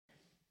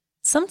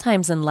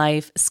Sometimes in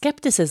life,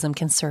 skepticism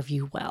can serve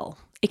you well.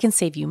 It can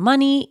save you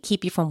money,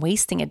 keep you from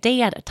wasting a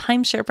day at a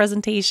timeshare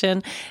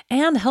presentation,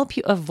 and help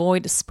you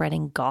avoid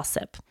spreading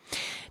gossip.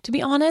 To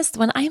be honest,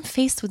 when I'm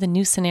faced with a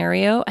new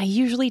scenario, I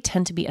usually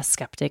tend to be a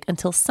skeptic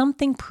until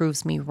something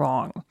proves me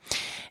wrong.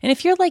 And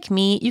if you're like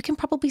me, you can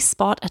probably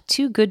spot a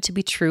too good to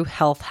be true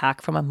health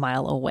hack from a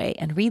mile away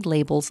and read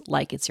labels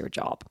like it's your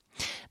job.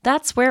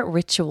 That's where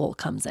Ritual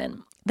comes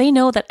in. They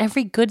know that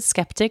every good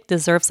skeptic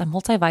deserves a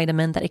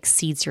multivitamin that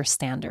exceeds your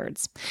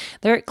standards.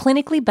 Their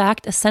clinically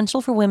backed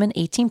Essential for Women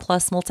 18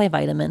 Plus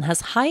multivitamin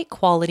has high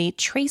quality,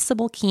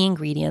 traceable key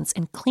ingredients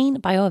in clean,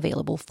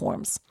 bioavailable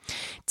forms.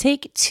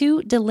 Take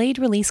 2 delayed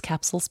release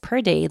capsules per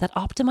day that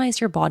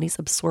optimize your body's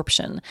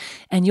absorption,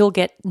 and you'll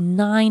get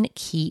 9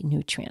 key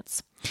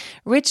nutrients.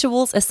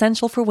 Ritual's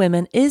Essential for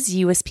Women is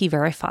USP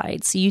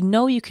verified, so you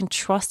know you can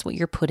trust what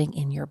you're putting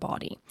in your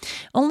body.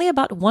 Only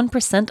about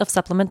 1% of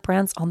supplement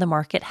brands on the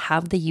market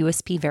have the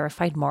USP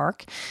verified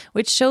mark,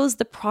 which shows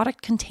the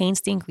product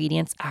contains the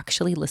ingredients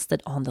actually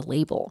listed on the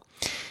label.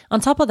 On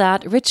top of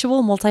that,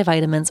 Ritual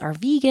multivitamins are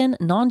vegan,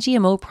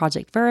 non-GMO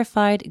project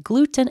verified,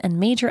 gluten and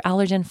major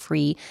allergen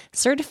free,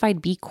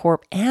 certified B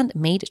Corp, and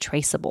made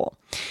traceable.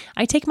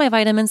 I take my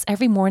vitamins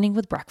every morning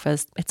with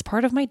breakfast. It's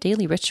part of my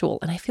daily ritual,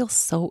 and I feel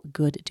so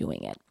good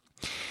doing it.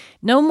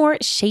 No more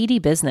shady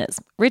business.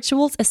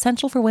 Ritual's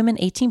Essential for Women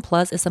 18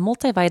 Plus is a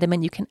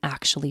multivitamin you can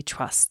actually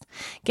trust.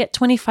 Get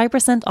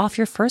 25% off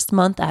your first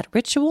month at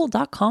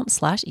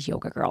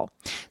ritual.com/yogagirl.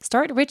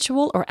 Start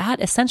Ritual or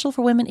add Essential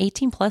for Women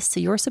 18 Plus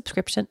to your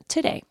subscription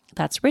today.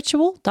 That's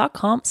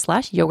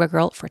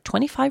ritual.com/yogagirl for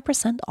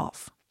 25%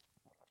 off.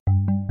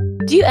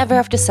 Do you ever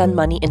have to send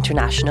money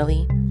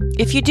internationally?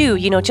 If you do,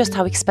 you know just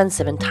how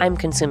expensive and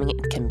time-consuming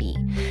it can be,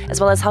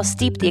 as well as how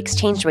steep the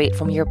exchange rate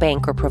from your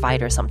bank or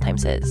provider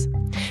sometimes is.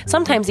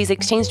 Sometimes these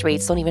exchange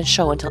rates don't even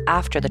show until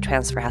after the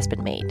transfer has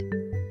been made.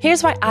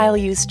 Here's why I'll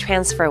use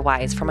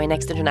TransferWise for my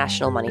next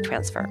international money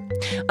transfer.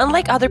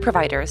 Unlike other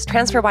providers,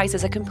 TransferWise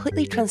is a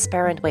completely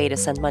transparent way to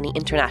send money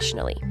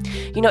internationally.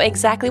 You know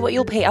exactly what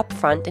you'll pay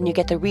upfront, and you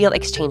get the real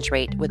exchange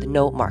rate with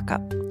no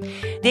markup.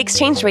 The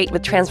exchange rate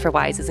with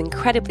TransferWise is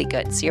incredibly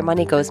good, so your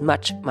money goes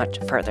much, much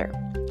further.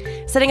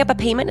 Setting up a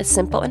payment is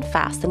simple and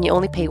fast, and you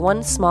only pay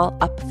one small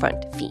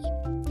upfront fee.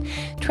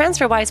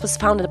 TransferWise was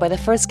founded by the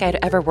first guy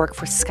to ever work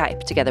for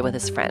Skype together with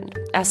his friend.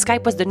 As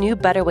Skype was the new,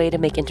 better way to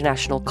make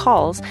international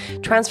calls,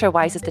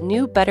 TransferWise is the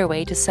new, better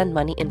way to send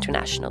money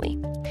internationally.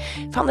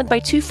 Founded by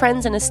 2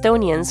 friends and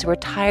Estonians who were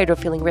tired of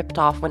feeling ripped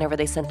off whenever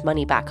they sent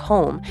money back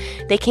home,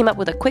 they came up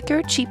with a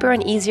quicker, cheaper,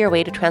 and easier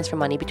way to transfer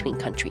money between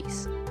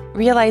countries.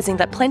 Realizing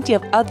that plenty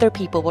of other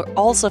people were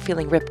also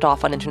feeling ripped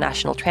off on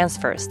international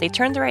transfers, they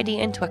turned their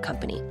idea into a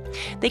company.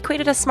 They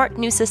created a smart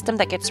new system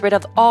that gets rid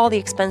of all the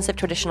expensive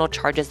traditional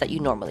charges that you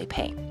normally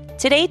pay.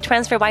 Today,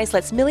 TransferWise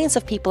lets millions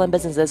of people and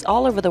businesses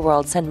all over the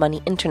world send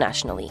money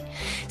internationally.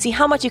 See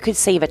how much you could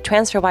save at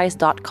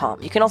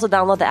transferwise.com. You can also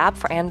download the app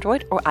for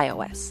Android or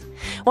iOS.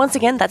 Once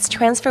again, that's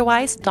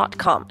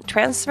transferwise.com.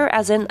 Transfer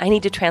as in I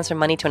need to transfer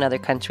money to another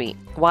country.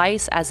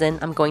 Wise as in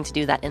I'm going to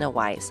do that in a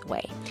wise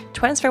way.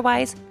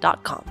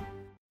 Transferwise.com.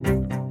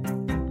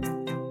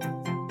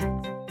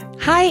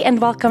 Hi, and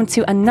welcome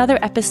to another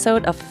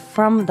episode of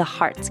From the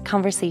Heart,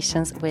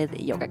 Conversations with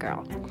Yoga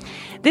Girl.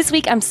 This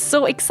week, I'm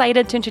so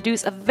excited to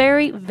introduce a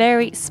very,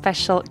 very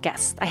special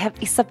guest. I have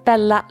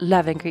Isabella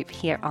Löwengrip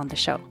here on the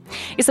show.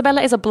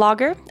 Isabella is a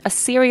blogger, a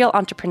serial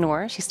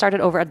entrepreneur. She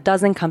started over a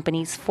dozen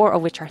companies, 4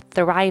 of which are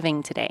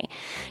thriving today.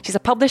 She's a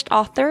published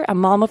author, a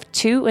mom of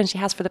 2, and she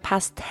has for the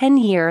past 10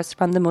 years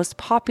run the most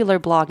popular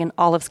blog in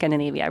all of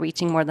Scandinavia,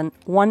 reaching more than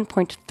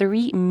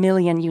 1.3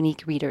 million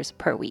unique readers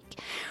per week.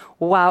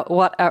 Wow,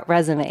 what a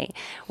resume.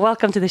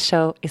 Welcome to the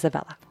show,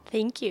 Isabella.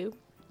 Thank you.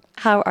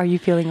 How are you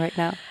feeling right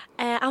now?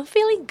 I'm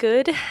feeling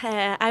good.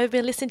 I've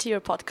been listening to your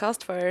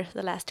podcast for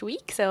the last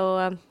week,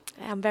 so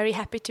I'm very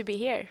happy to be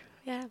here.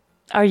 Yeah.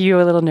 Are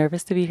you a little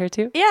nervous to be here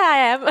too? Yeah, I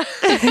am.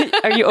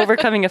 Are you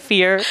overcoming a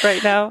fear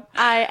right now?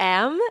 I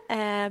am,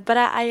 but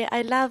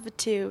I love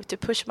to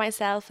push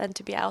myself and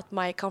to be out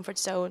my comfort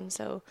zone.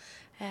 So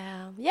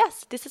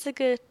yes, this is a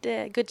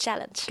good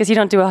challenge. Because you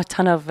don't do a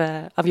ton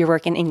of your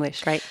work in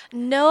English, right?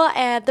 No,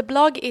 the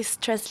blog is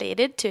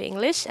translated to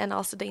English, and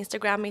also the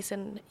Instagram is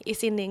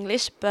in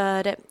English.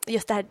 But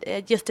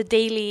just the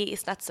daily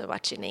is not so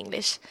much in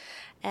English.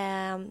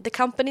 The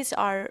companies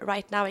are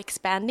right now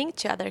expanding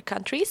to other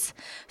countries,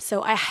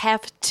 so I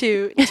have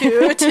to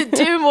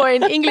do more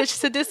in English.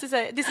 So this is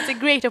a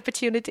great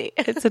opportunity.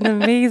 It's an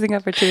amazing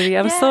opportunity.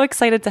 I'm so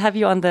excited to have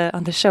you on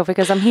the show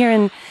because I'm here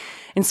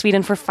in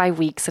Sweden for 5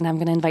 weeks, and I'm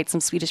going to invite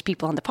some Swedish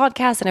people on the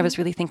podcast. And I was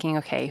really thinking,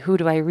 okay, who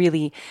do I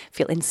really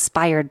feel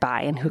inspired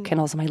by, and who can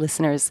also my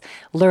listeners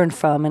learn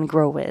from and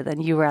grow with?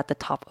 And you were at the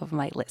top of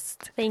my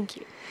list. Thank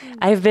you.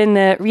 I've been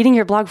reading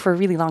your blog for a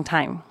really long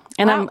time.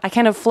 And wow. I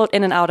kind of float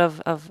in and out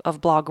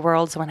of blog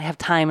world. So when I have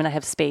time and I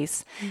have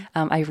space,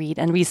 I read.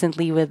 And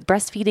recently with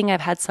breastfeeding, I've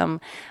had some,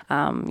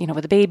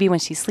 with the baby when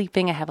she's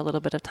sleeping, I have a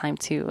little bit of time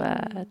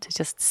to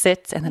just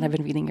sit. And then I've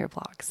been reading your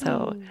blog.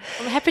 So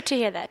I'm happy to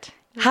hear that.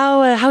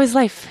 How is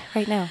life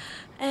right now?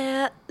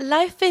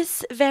 Life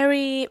is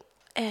very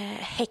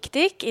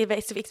hectic.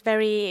 It's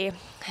very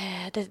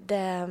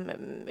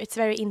it's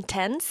very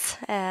intense.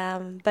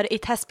 But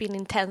it has been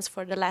intense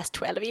for the last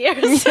 12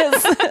 years.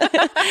 Yes.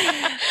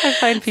 I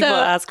find people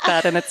ask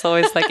that, and it's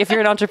always like, if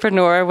you're an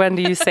entrepreneur, when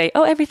do you say,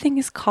 "Oh, everything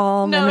is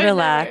calm and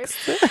relaxed"?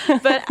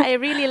 But I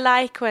really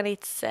like when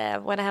it's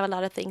when I have a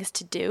lot of things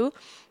to do.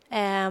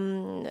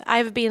 I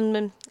have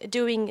been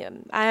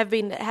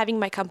having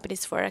my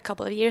companies for a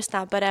couple of years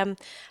now, but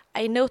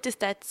I noticed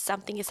that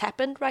something has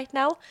happened right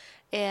now.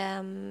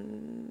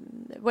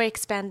 We're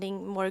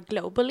expanding more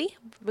globally,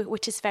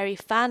 which is very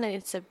fun, and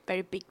it's a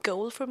very big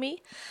goal for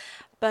me.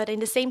 But in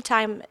the same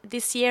time,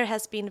 this year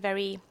has been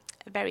very,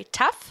 very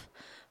tough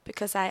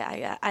because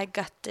I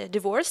got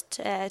divorced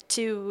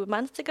 2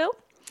 months ago.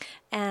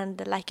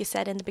 And like you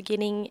said in the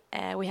beginning,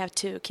 we have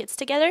 2 kids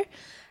together,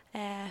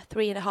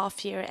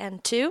 3.5 years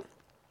and 2,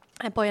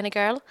 a boy and a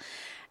girl.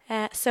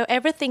 So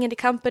everything in the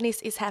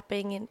companies is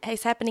happening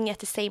at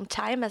the same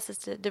time as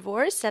the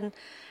divorce, and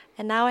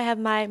now I have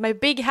my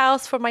big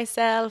house for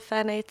myself,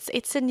 and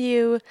it's a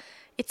new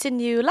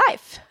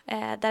life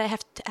that I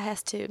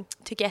have to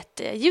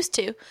get used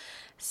to.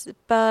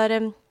 But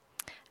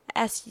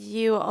as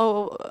you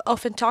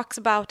often talks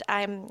about,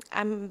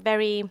 I'm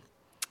very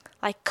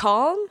like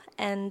calm,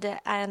 and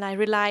I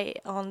rely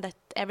on that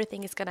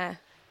everything is gonna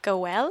go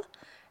well.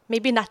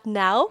 Maybe not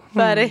now,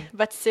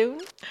 but soon.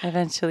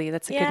 Eventually,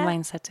 that's a good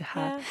mindset to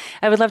have. Yeah.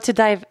 I would love to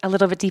dive a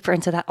little bit deeper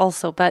into that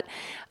also, but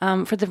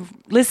for the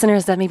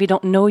listeners that maybe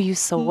don't know you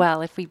so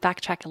well, if we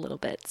backtrack a little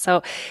bit.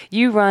 So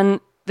you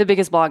run the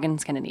biggest blog in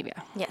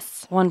Scandinavia.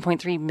 Yes.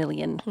 1.3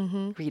 million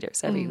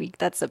readers every week.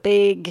 That's a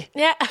big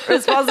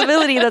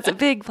responsibility. That's a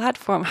big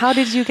platform. How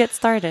did you get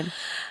started?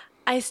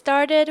 I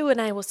started when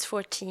I was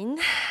 14.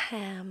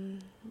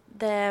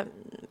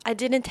 I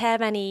didn't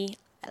have any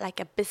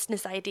like a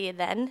business idea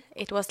then.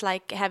 It was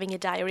like having a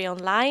diary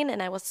online,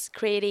 and I was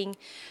creating,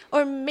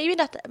 or maybe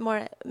not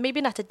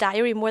a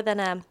diary, more than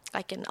an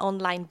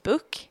online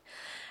book.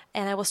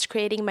 And I was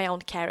creating my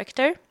own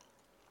character,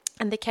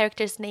 and the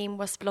character's name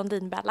was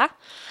Blondinbella,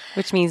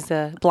 which means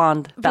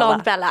blonde Bella.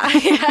 Blonde Bella,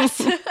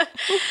 yes.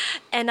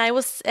 And I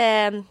was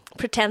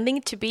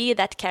pretending to be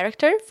that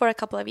character for a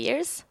couple of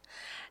years.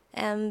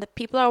 And the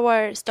people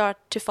were start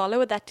to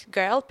follow that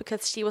girl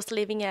because she was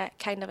living a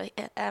kind of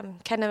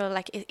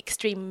like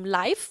extreme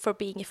life for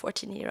being a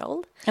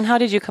 14-year-old. And how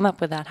did you come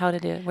up with that?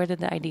 Where did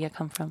the idea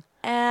come from?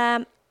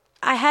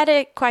 I had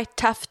a quite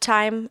tough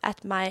time at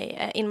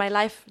in my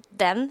life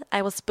then.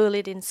 I was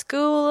bullied in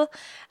school.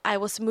 I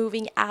was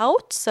moving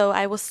out, so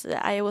I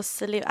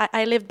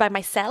lived by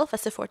myself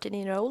as a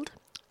 14-year-old.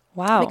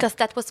 Wow! Because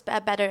that was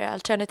a better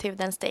alternative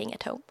than staying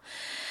at home.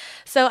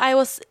 So I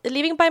was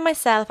living by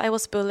myself. I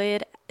was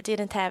bullied.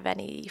 Didn't have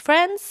any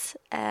friends.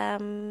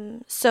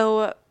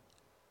 So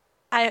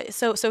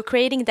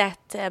creating that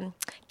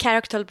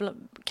character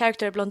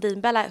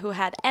Blondinbella, who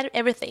had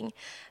everything,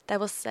 that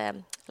was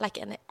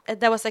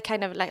a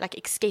kind of like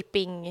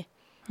escaping.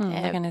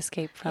 Like an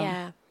escape from.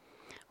 Yeah.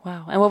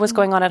 Wow. And what was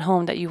going on at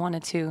home that you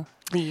wanted to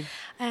leave?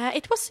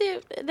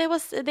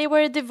 They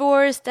were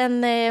divorced,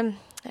 and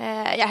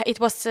it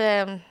was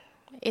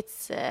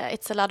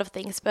it's a lot of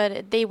things,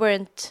 but they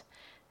weren't.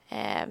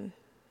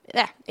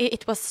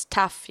 It was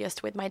tough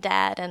just with my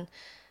dad, and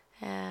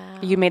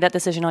you made that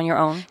decision on your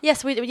own.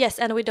 Yes,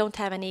 and we don't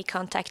have any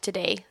contact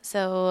today.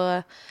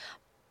 So,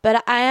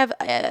 but I have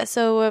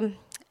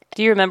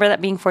Do you remember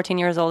that, being 14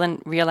 years old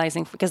and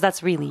realizing, because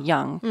that's really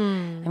young?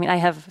 I mean, I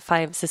have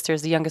 5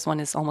 sisters. The youngest one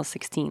is almost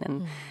 16,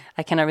 and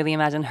I cannot really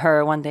imagine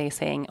her one day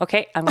saying,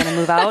 "Okay, I'm going to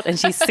move out," and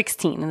she's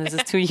 16, and this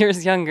is 2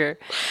 years younger.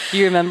 Do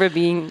you remember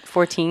being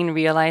 14,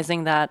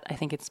 realizing that I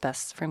think it's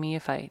best for me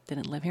if I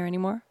didn't live here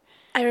anymore?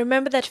 I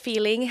remember that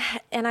feeling,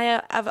 and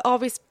I've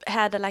always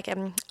had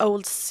an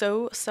old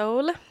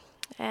soul,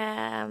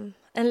 and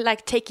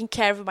like taking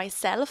care of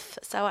myself.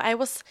 So I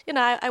was,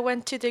 I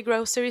went to the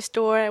grocery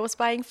store. I was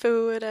buying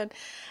food, and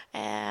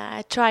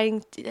I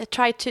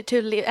tried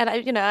to live. And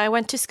I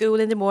went to school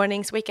in the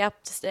mornings. Wake up,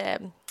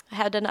 I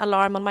had an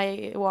alarm on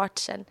my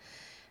watch, and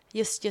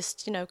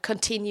just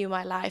continue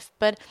my life.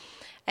 But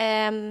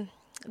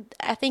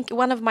I think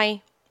one of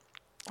my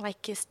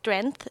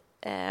strength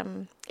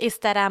is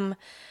that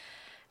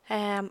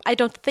I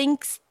don't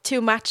think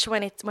too much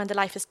when the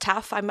life is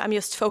tough. I'm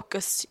just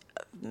focused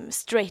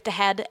straight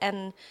ahead,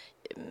 and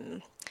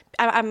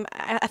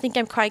I think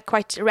I'm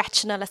quite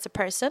rational as a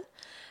person.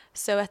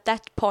 So at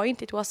that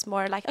point, it was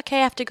more like, okay,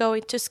 I have to go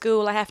into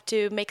school. I have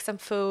to make some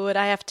food.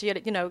 I have to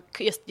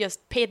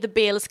just pay the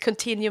bills,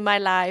 continue my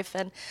life.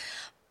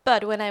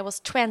 But when I was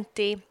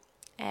 20,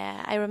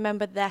 I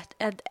remember that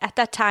at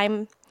that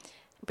time,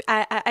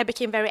 I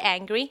became very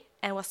angry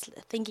and was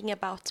thinking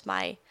about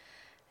my.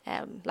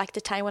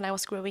 The time when I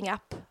was growing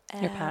up.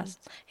 Your past.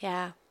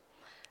 Yeah.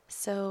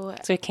 So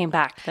it came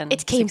back then.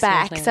 It came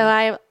back. So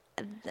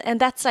and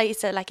that's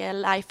it's a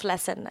life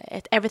lesson.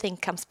 Everything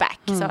comes back.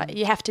 So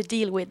you have to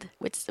deal with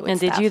and stuff.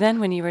 Did you then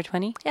when you were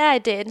 20? Yeah, I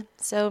did.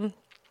 So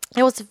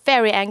I was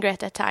very angry at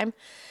that time.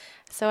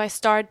 So I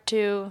started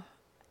to,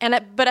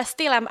 but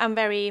I'm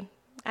very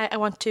I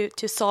want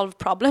to solve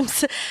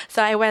problems.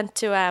 So I went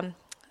to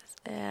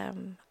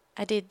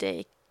I did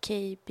the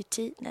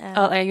KBT.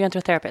 You went to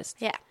a therapist?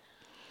 Yeah.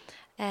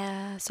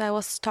 So I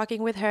was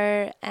talking with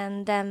her,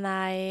 and then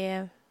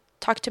I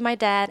talked to my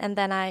dad, and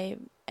then I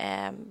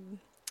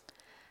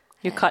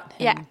you cut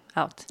him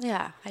out.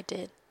 Yeah, I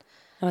did.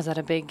 And was that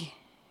a big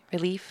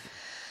relief?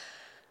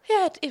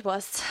 Yeah, it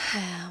was.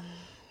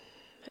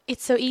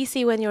 It's so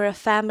easy when you're a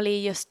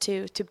family just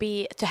to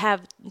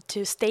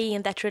stay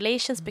in that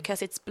relations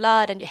because it's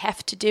blood and you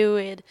have to do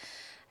it.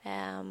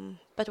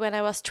 But when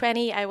I was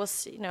 20, I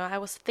was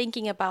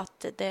thinking about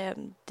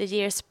the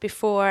years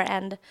before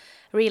and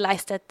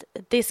realized that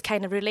this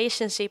kind of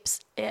relationship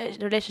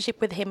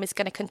with him is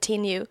going to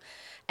continue,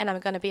 and I'm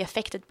going to be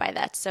affected by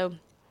that. So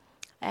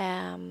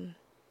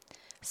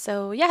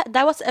yeah,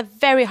 that was a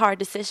very hard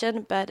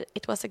decision, but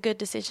it was a good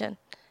decision,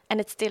 and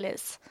it still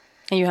is.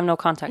 And you have no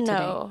contact today?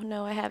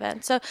 No, I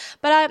haven't. So,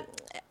 but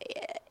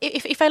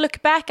if I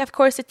look back, of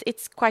course,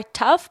 it's quite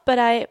tough. But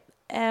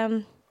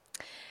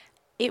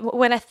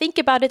when I think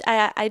about it,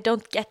 I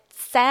don't get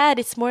sad.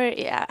 It's more,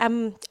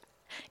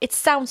 it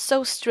sounds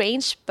so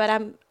strange, but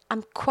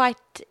I'm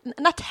quite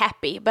not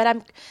happy.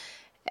 But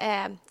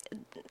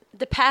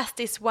the past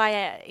is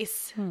why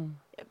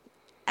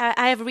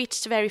I have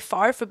reached very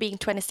far for being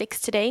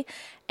 26 today,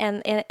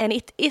 and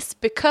it is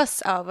because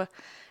of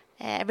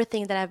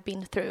everything that I've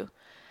been through.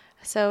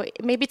 So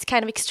maybe it's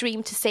kind of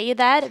extreme to say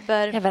that,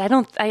 but yeah, but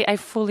I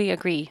fully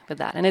agree with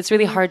that, and it's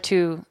really hard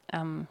to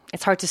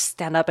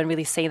stand up and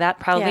really say that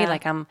proudly.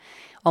 Like I'm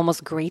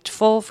almost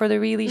grateful for the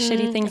really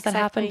shitty things that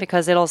happen,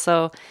 because it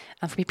also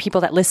for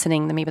people that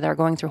listening, that maybe they're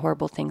going through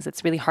horrible things,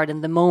 it's really hard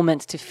in the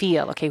moment to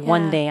feel, okay,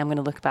 one day I'm going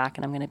to look back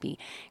and I'm going to be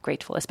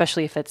grateful,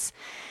 especially if it's,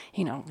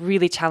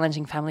 really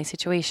challenging family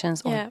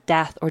situations or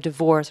death or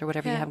divorce or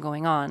whatever you have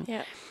going on.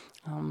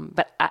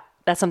 But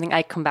that's something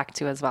I come back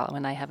to as well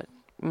when I have it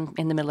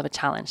in the middle of a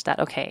challenge, that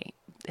okay,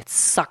 it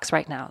sucks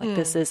right now, like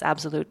this is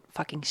absolute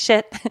fucking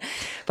shit,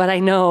 but I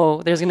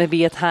know there's going to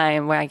be a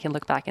time where I can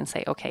look back and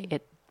say, okay,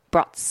 it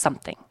brought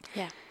something.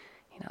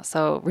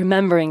 So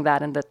remembering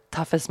that in the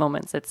toughest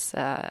moments, it's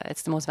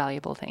the most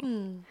valuable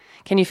thing.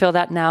 Can you feel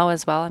that now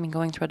as well? I mean,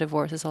 going through a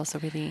divorce is also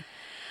really,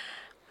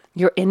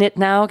 you're in it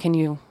now. Can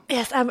you?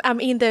 Yes, I'm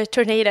in the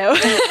tornado.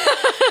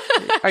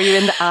 Are you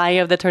in the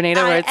eye of the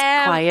tornado where it's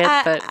quiet?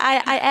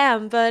 I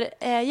am, but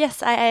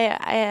yes, I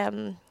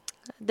am.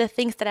 The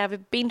things that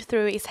I've been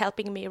through is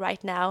helping me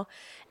right now,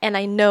 and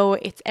I know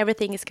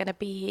everything is going to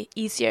be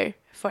easier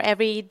for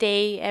every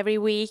day, every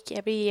week,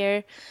 every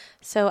year.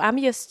 So I'm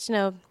just,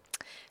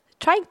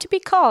 trying to be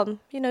calm,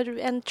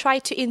 and try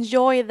to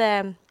enjoy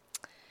them.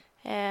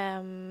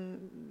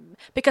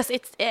 Because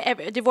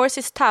divorce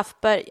is tough,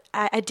 but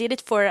I did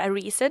it for a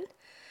reason.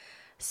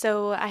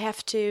 So I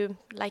have to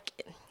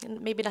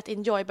maybe not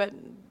enjoy, but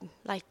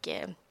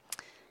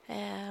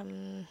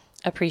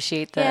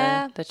appreciate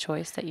the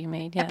choice that you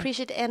made. Yeah.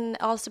 Appreciate, and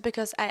also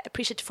because I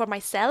appreciate for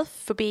myself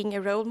for being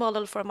a role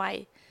model for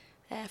my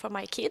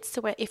kids.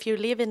 So if you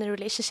live in a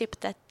relationship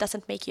that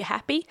doesn't make you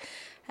happy,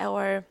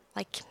 or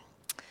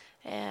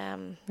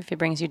if it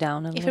brings you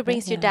down a little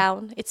bit, you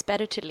down, it's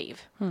better to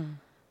leave.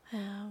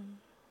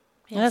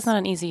 Yes. That's not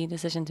an easy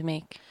decision to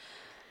make.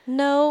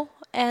 No,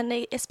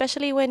 and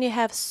especially when you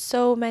have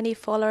so many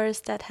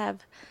followers that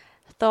have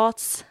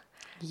thoughts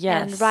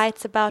and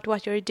writes about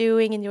what you're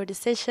doing and your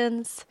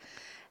decisions.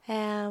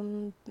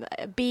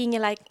 Being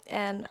a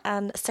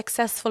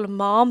successful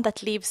mom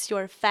that leaves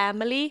your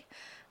family,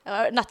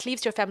 or not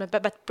leaves your family,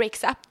 but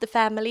breaks up the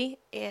family.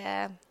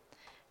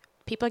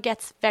 People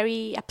get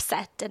very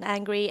upset and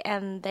angry,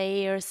 and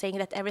they are saying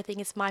that everything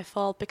is my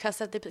fault because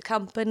of the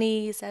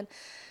companies. And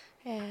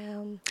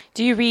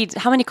do you read?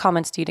 How many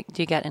comments do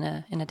you get in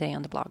a day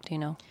on the blog? Do you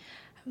know?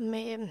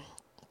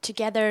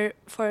 Together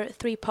for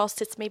 3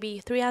 posts, it's maybe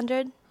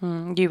 300.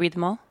 Do you read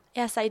them all?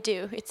 Yes, I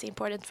do. It's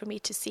important for me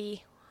to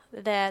see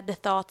the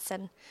thoughts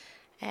and.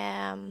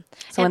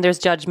 So when there's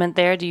judgment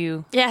there, do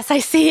you? Yes, I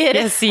see it.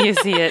 Yes, you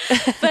see it.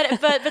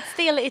 but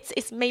still,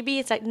 it's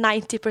maybe like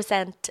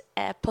 90%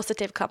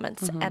 positive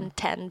comments and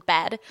 10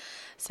 bad.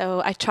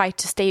 So I try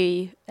to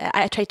stay.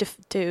 I try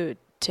to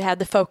have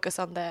the focus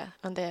on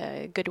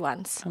the good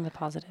ones, on the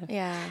positive.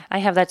 Yeah, I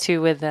have that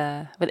too with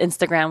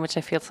Instagram, which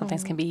I feel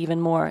sometimes can be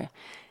even more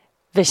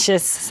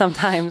vicious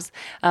sometimes.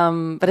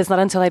 But it's not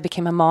until I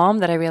became a mom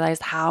that I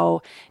realized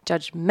how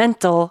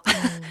judgmental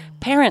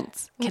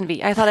parents can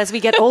be. I thought as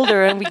we get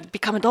older and we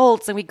become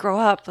adults and we grow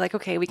up, like,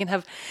 okay, we can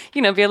have,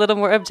 be a little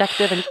more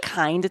objective and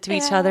kind to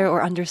each other,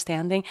 or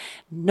understanding.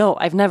 No,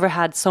 I've never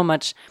had so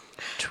much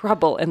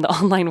trouble in the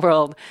online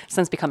world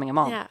since becoming a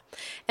mom. Yeah.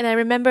 And I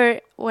remember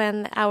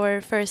when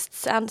our first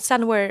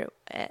son were,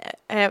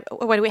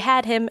 when we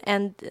had him,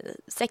 and the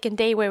second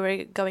day we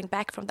were going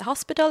back from the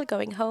hospital,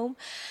 going home,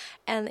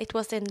 and it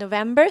was in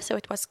November, so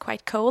it was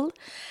quite cold,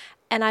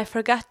 and I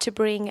forgot to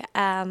bring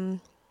a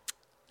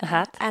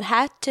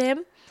hat to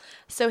him.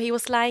 So he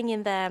was lying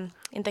in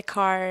the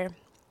car,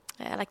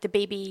 like the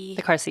baby,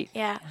 the car seat.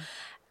 Yeah.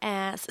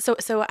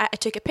 So I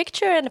took a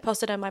picture and I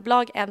posted it on my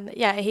blog, and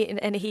he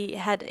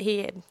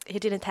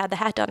didn't have the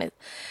hat on it.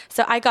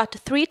 So I got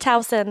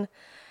 3,000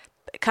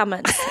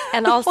 comments,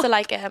 and also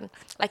like a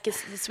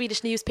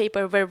Swedish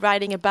newspaper were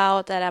writing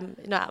about that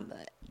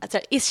so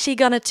is she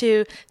gonna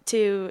to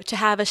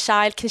have a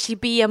child? Can she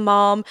be a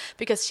mom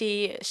because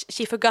she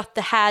forgot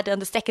the hat on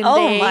the second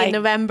day in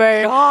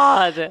November?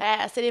 God.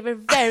 So they were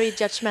very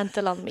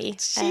judgmental on me.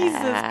 Jesus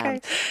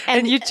Christ.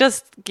 And you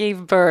just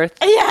gave birth.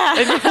 Yeah.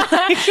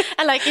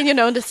 And like, you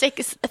know, the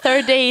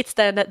third day, it's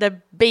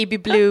the baby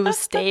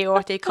blues day, or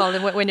what they call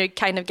it, when you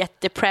kind of get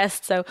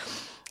depressed. So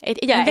the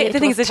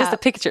thing is, it's just a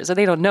picture, so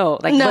they don't know.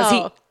 Like, was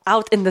he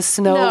out in the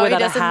snow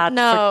without a hat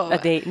for a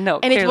day? No,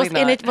 and clearly not.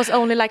 And it was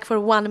only like for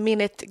 1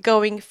 minute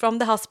going from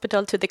the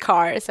hospital to the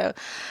car. So,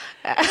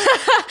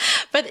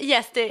 but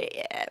yes,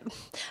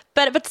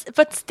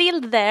 but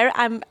still, there,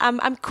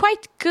 I'm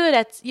quite good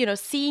at, you know,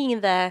 seeing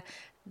the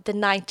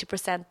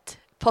 90%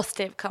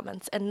 positive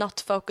comments and not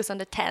focus on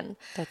the 10.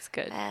 That's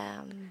good.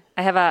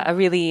 I have a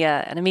really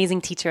an amazing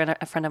teacher and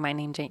a friend of mine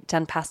named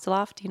Jen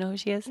Pasteloff. Do you know who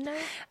she is? No.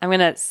 I'm going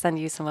to send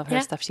you some of her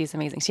stuff. She's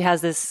amazing. She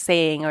has this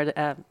saying, or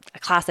a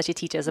class that she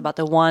teaches about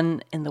the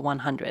 1 in the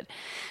 100,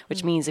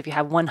 which means if you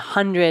have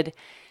 100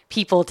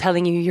 people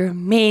telling you you're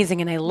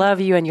amazing and I love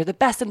you and you're the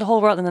best in the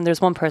whole world, and then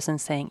there's one person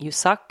saying you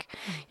suck,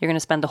 you're going to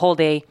spend the whole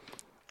day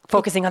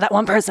focusing on that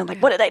one person. Like,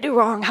 what did I do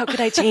wrong? How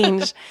could I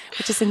change?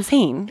 Which is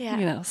insane. Yeah.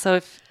 You know, so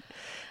if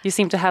you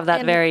seem to have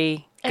that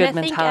very good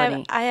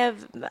mentality.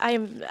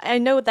 I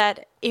know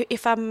that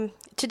if I'm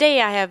today,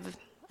 I have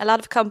a lot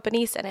of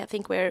companies, and I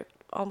think we're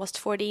almost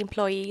 40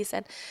 employees,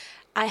 and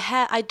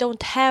I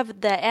don't have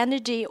the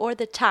energy or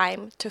the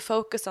time to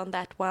focus on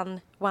that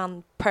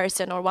one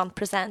person or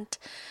 1%,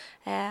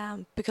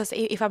 because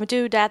if I'm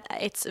do that,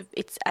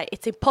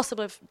 it's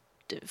impossible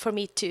for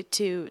me to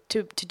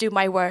do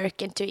my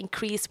work and to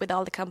increase with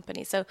all the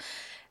companies.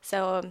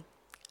 So.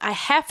 I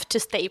have to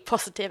stay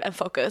positive and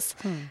focus.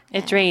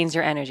 It drains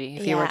your energy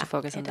if you were to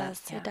focus on that.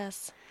 It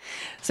does.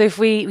 So if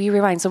we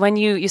rewind, so when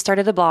you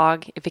started the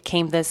blog, it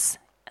became this,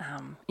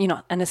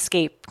 an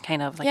escape,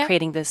 kind of like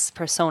creating this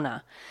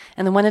persona.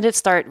 And then when did it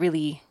start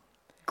really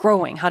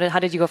growing? How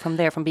did you go from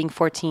there, from being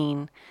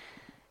 14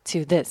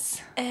 to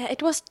this?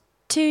 It was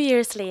 2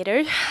 years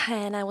later,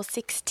 and I was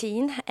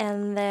 16,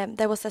 and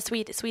there was a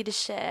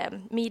Swedish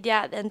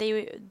media, and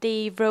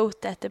they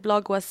wrote that the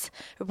blog was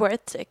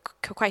worth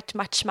quite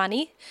much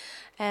money.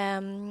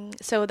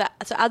 So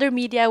other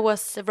media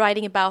was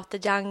writing about the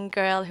young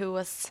girl who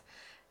was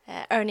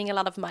earning a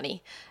lot of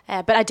money,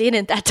 but I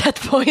didn't at that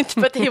point.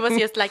 But it was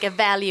just like a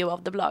value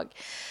of the blog,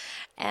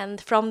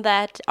 and from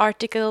that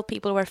article,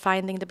 people were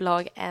finding the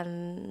blog,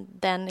 and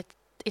then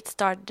it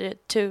started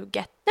to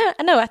get.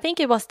 No, I think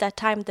it was that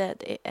time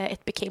that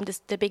it became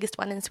the biggest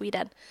one in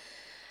Sweden.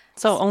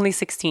 So only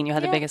 16, you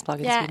had the biggest blog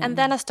in Sweden. Yeah, and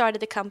then I started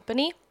the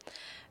company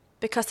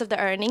because of the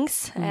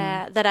earnings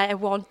that I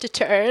wanted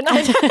to earn.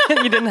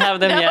 You didn't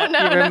have them yet.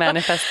 You were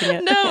manifesting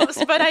it. No,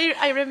 but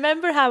I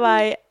remember how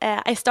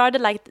I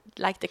started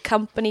like the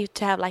company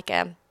to have like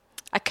a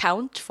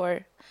account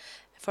for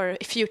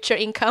future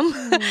income,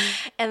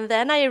 and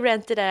then I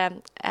rented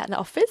an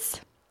office.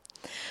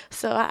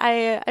 So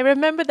I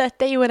remember that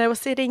day when I was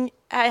sitting.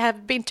 I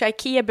have been to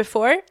IKEA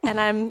before, and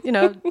I'm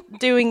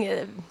doing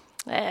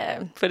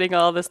putting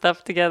all the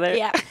stuff together.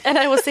 Yeah, and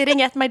I was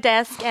sitting at my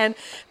desk and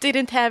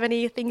didn't have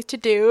anything to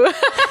do.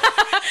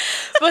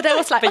 But I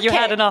was like, but you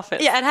had an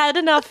office. Yeah, I had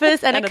an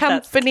office and a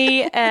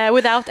company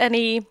without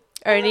any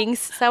earnings.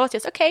 So I was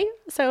just okay.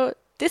 So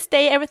this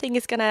day everything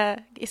is gonna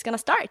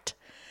start,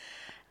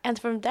 and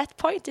from that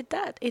point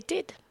it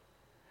did.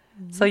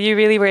 So you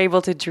really were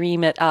able to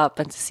dream it up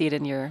and to see it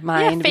in your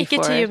mind. Fake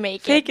it till you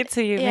make it. Fake it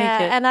till you make it.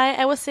 Yeah, and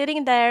I was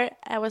sitting there.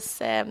 I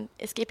was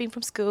escaping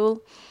from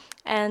school,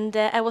 and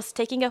I was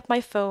taking up my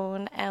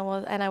phone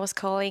and I was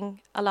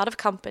calling a lot of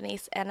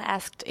companies and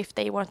asked if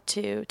they want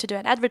to do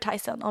an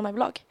advertisement on my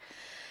blog.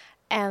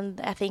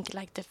 And I think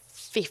like the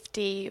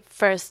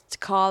 51st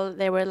call,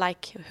 they were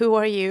like, "Who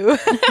are you?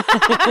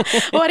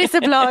 What is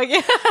a blog?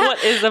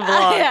 What is a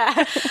blog?"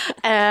 Yeah.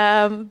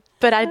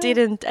 But I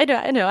didn't.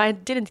 I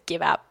didn't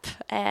give up.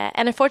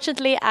 And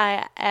unfortunately,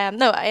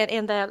 and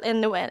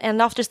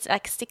after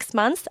like 6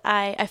 months,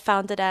 I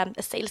founded a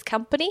sales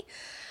company.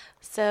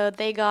 So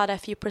they got a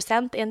few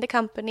 % in the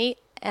company,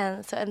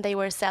 and they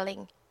were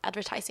selling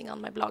advertising on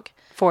my blog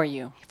for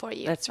you.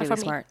 That's really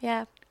smart.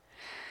 Yeah.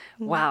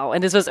 Wow.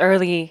 And this was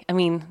early. I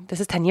mean, this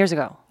is 10 years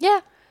ago.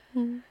 Yeah.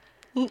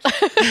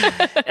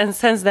 And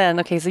since then,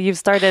 okay, so you've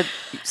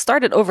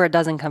started over a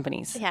dozen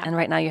companies. Yeah. And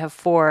right now you have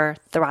 4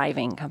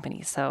 thriving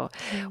companies. So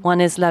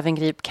one is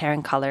Löwengrip Care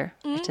and Color,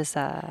 which is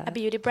a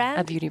beauty brand.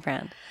 A beauty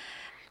brand.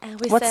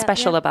 What's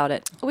special about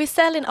it? We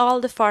sell in all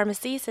the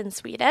pharmacies in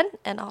Sweden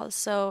and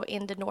also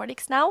in the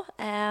Nordics now.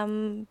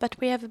 But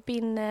we have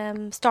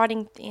been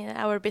starting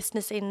our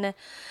business in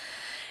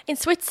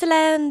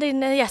Switzerland,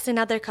 in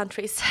other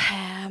countries.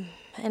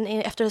 And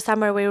after the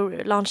summer, we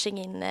were launching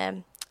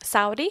in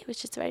Saudi,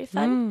 which is very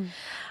fun.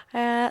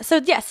 So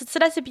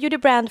that's a beauty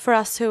brand for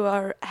us who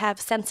have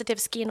sensitive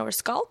skin or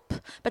scalp,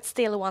 but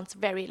still wants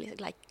very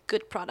like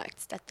good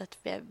products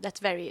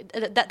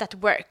that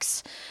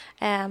works.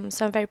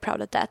 So I'm very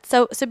proud of that.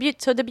 So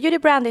the beauty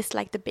brand is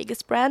like the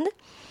biggest brand,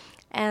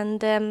 and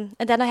then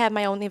I have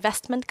my own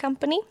investment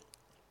company,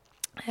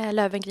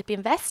 Löwengrip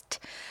Invest.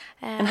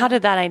 And how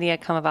did that idea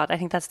come about? I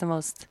think that's the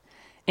most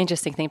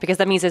interesting thing, because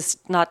that means it's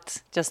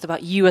not just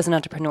about you as an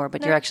entrepreneur,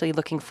 but you're actually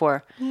looking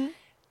for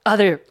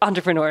other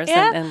entrepreneurs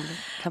and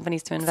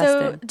companies to invest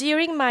in. So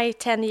during my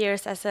 10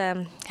 years as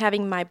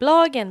having my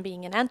blog and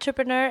being an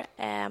entrepreneur,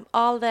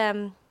 all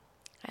the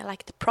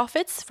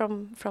profits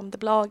from the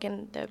blog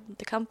and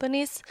the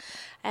companies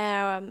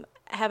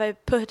have I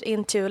put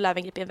into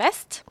Löwengrip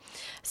Invest.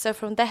 So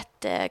from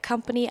that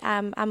company,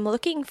 I'm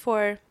looking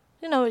for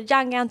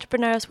young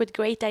entrepreneurs with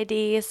great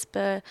ideas,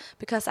 but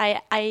because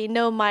I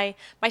know my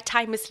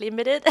time is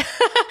limited,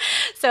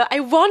 so I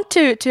want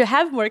to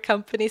have more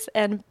companies,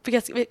 and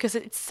because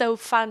it's so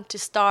fun to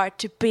start,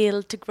 to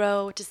build, to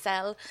grow, to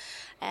sell,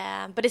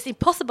 but it's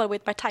impossible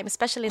with my time,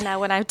 especially now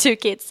when I have 2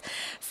 kids.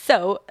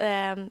 So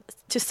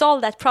to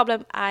solve that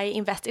problem, I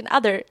invest in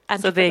other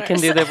entrepreneurs. So they can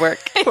do the work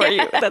for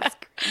you. That's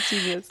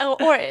genius.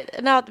 Or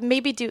not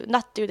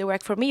do the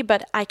work for me,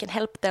 but I can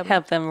help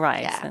them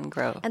rise and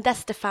grow. And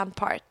that's the fun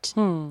part.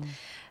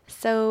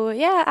 So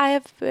I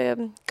have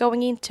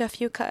going into a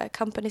few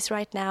companies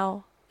right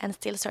now and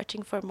still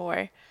searching for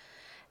more.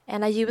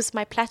 And I use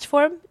my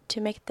platform to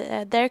make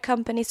their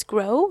companies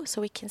grow,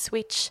 so we can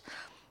switch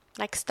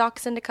like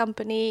stocks in the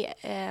company,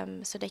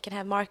 so they can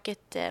have market,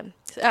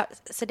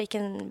 so they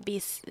can be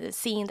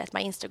seen at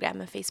my Instagram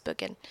and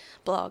Facebook and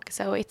blog.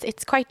 So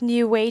it's quite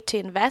new way to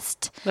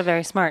invest. But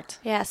very smart.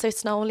 Yeah, so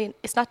it's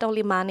not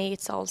only money,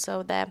 it's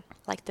also the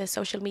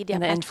social media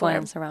and the platform.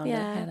 Influence around it.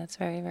 Yeah, that's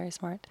very, very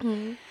smart.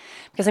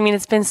 Because I mean,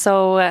 it's been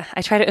so.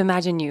 I try to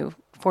imagine you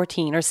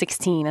 14 or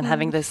 16 and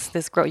having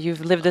this growth.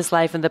 You've lived this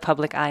life in the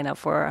public eye now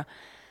for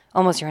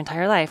almost your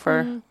entire life,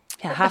 or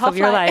half of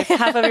your life.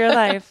 Half of your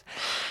life.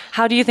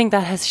 How do you think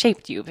that has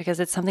shaped you? Because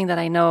it's something that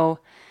I know,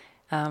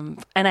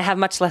 and I have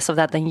much less of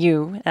that than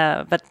you.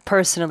 But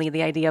personally,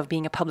 the idea of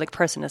being a public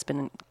person has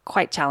been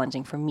quite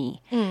challenging for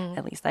me.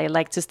 At least I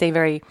like to stay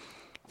very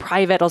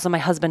private. Also, my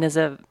husband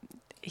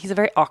he's a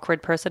very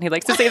awkward person. He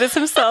likes to say this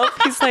himself.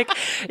 He's like,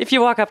 if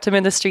you walk up to him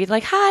in the street,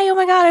 like, hi, oh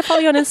my God, I follow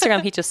you on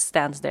Instagram. He just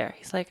stands there.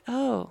 He's like,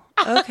 oh,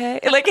 okay.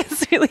 Like,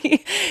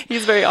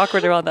 he's very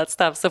awkward around that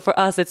stuff. So for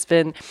us, it's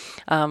been,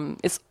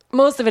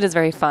 most of it is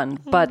very fun,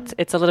 but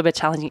it's a little bit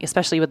challenging,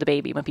 especially with the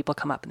baby, when people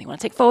come up and they want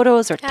to take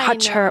photos or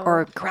touch her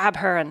or grab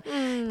her and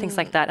things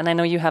like that. And I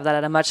know you have that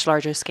at a much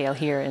larger scale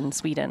here in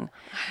Sweden.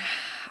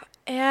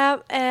 Yeah,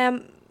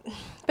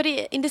 but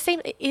in the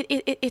same,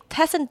 it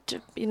hasn't,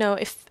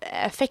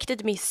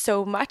 affected me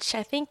so much.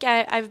 I think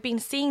I've been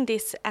seeing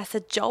this as a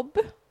job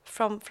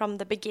from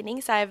the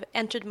beginning. So I've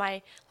entered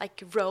my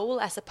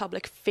role as a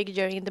public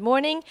figure in the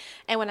morning,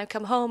 and when I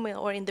come home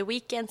or in the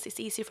weekends, it's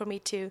easy for me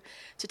to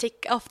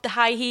take off the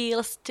high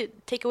heels, to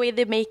take away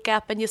the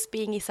makeup, and just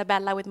being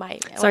Isabella with my.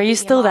 So are you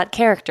still that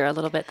character a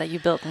little bit that you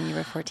built when you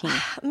were 14?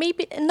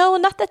 Maybe no,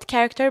 not that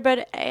character,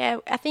 but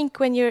I think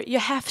when you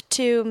have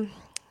to.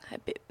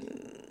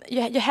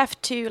 You have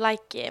to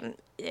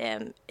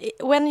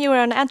when you're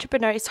an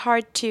entrepreneur, it's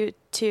hard to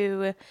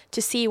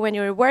see when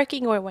you're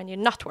working or when you're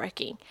not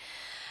working.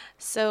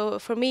 So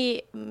for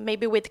me,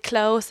 maybe with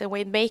clothes and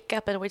with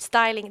makeup and with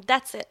styling,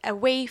 that's a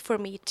way for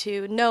me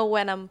to know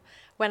when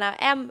I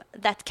am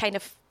that kind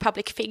of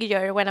public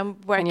figure, when I'm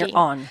working. When you're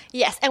on.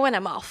 Yes, and when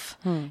I'm off.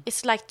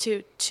 It's like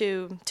to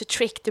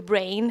trick the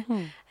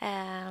brain.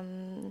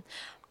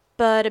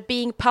 But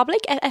being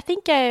public, I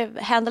think I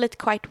handle it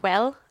quite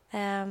well.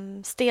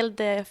 Still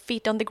the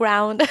feet on the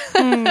ground.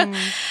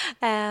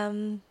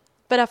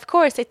 But of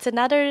course, it's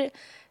another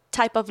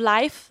type of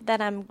life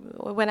than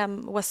when I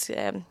was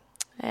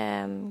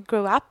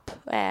grew up.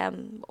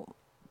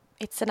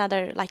 It's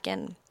another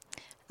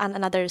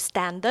another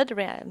standard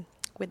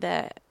with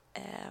the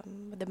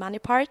money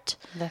part.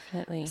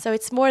 Definitely. So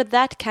it's more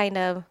that kind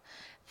of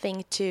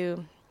thing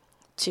to.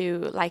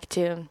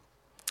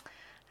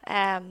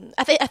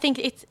 I think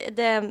it's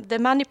the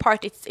money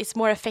part.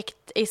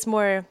 It's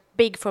more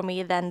big for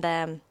me than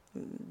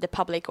the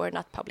public or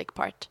not public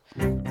part.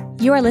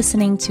 You are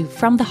listening to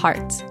From the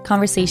Heart,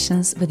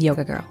 Conversations with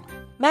Yoga Girl.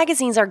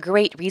 Magazines are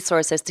great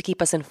resources to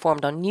keep us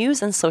informed on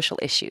news and social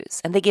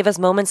issues, and they give us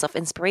moments of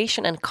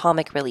inspiration and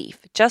comic relief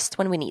just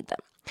when we need them.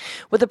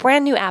 With a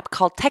brand new app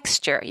called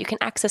Texture, you can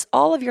access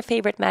all of your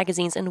favorite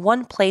magazines in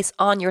one place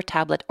on your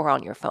tablet or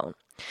on your phone.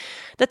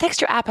 The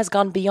Texture app has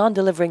gone beyond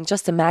delivering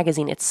just a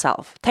magazine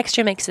itself.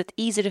 Texture makes it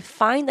easy to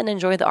find and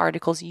enjoy the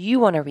articles you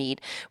want to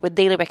read, with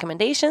daily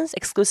recommendations,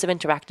 exclusive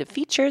interactive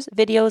features,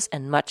 videos,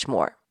 and much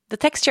more. The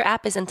Texture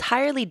app is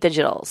entirely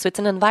digital, so it's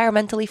an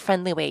environmentally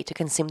friendly way to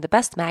consume the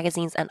best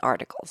magazines and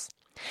articles.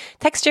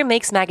 Texture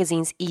makes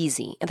magazines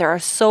easy, and there are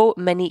so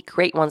many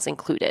great ones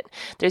included.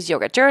 There's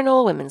Yoga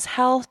Journal, Women's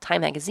Health, Time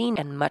Magazine,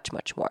 and much,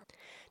 much more.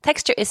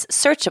 Texture is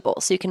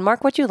searchable, so you can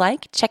mark what you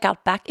like, check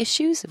out back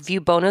issues, view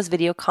bonus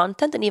video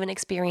content, and even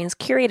experience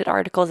curated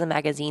articles and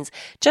magazines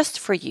just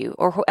for you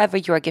or whoever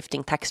you are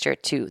gifting Texture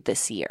to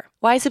this year.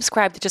 Why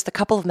subscribe to just a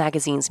couple of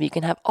magazines when you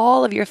can have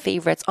all of your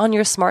favorites on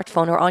your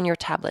smartphone or on your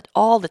tablet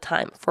all the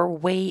time for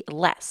way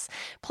less?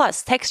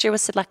 Plus, Texture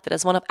was selected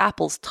as one of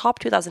Apple's top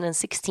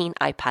 2016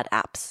 iPad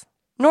apps.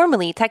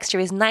 Normally, Texture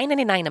is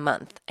 $9.99 a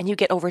month, and you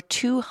get over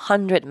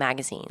 200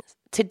 magazines.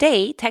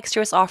 Today, Texture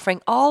is offering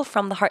all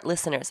From the Heart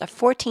listeners a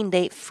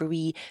 14-day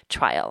free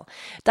trial.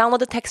 Download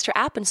the Texture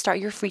app and start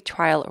your free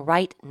trial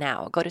right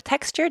now. Go to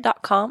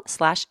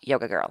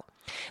texture.com/yogagirl.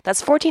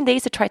 That's 14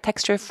 days to try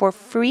Texture for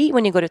free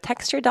when you go to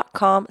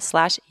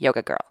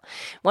texture.com/yogagirl.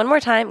 One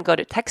more time, go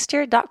to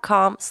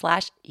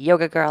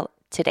texture.com/yogagirl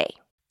today.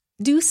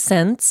 Do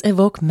scents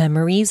evoke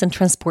memories and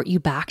transport you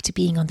back to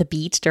being on the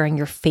beach during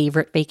your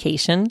favorite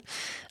vacation?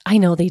 I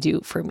know they do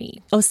for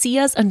me.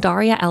 Osea's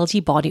Undaria Algae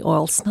Body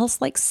Oil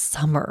smells like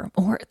summer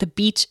or the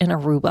beach in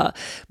Aruba,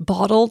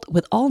 bottled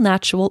with all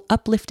natural,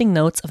 uplifting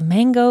notes of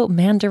mango,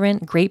 mandarin,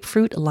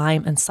 grapefruit,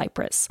 lime, and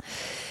cypress.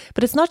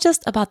 But it's not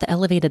just about the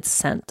elevated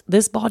scent.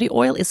 This body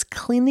oil is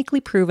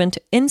clinically proven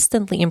to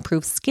instantly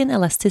improve skin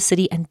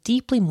elasticity and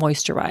deeply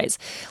moisturize,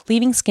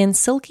 leaving skin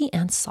silky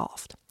and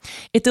soft.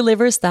 It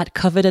delivers that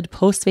coveted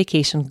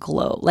post-vacation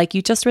glow, like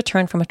you just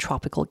returned from a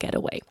tropical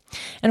getaway.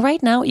 And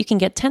right now, you can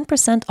get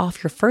 10%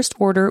 off your first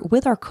order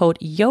with our code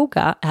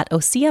YOGA at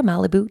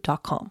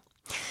OseaMalibu.com.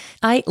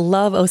 I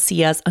love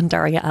Osea's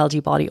Undaria Algae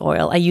Body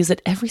Oil. I use it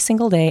every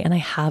single day, and I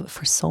have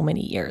for so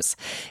many years.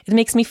 It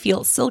makes me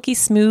feel silky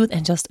smooth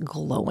and just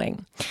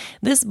glowing.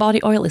 This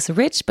body oil is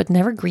rich but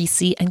never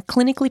greasy and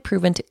clinically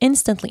proven to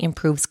instantly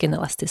improve skin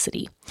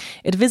elasticity.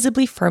 It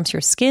visibly firms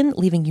your skin,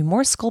 leaving you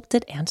more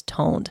sculpted and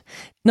toned.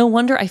 No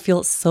wonder I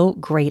feel so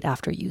great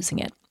after using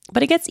it.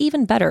 But it gets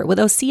even better. With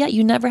Osea,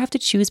 you never have to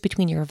choose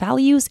between your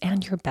values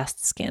and your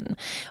best skin.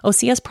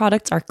 Osea's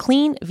products are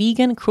clean,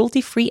 vegan,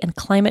 cruelty-free, and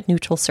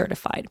climate-neutral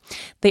certified.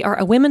 They are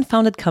a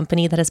women-founded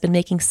company that has been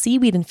making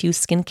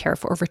seaweed-infused skincare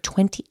for over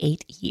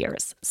 28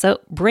 years.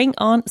 So bring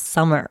on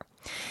summer.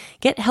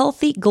 Get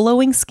healthy,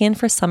 glowing skin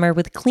for summer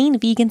with clean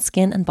vegan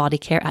skin and body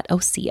care at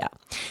Osea.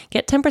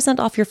 Get 10%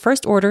 off your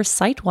first order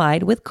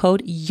site-wide with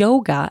code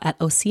YOGA at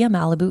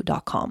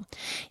OseaMalibu.com.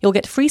 You'll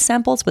get free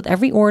samples with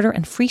every order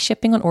and free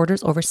shipping on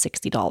orders over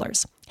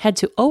 $60. Head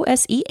to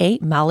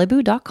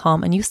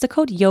OSEAMalibu.com and use the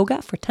code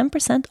YOGA for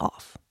 10%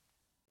 off.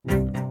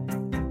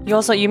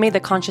 You made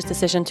the conscious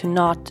decision to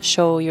not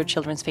show your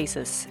children's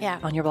faces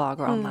on your blog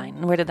or online.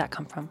 And where did that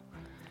come from?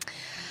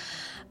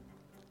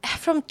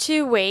 From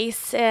two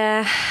ways.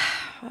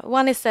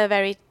 One is a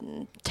very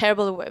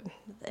terrible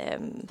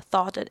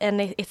thought,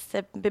 and it's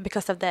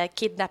because of the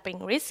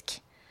kidnapping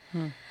risk.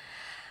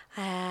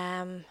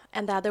 And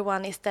the other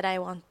one is that I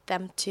want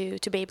them to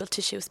be able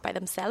to choose by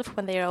themselves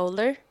when they are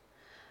older.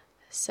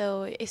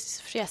 So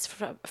it's just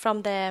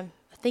from the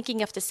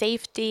thinking of the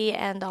safety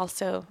and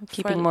also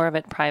keeping more of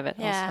it private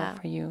also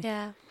for you.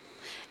 Yeah,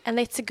 and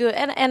it's a good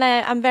and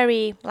I'm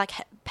very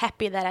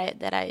happy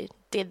that I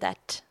did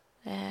that.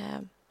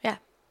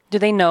 Do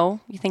they know?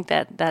 You think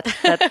that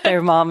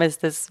their mom is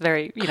this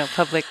very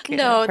public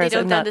No, person? they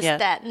don't Not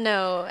understand. yet.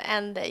 No,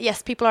 and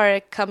yes, people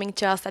are coming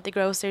to us at the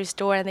grocery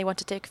store and they want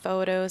to take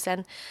photos,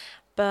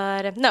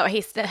 but no,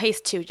 he's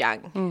too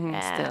young.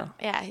 Still.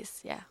 Yeah.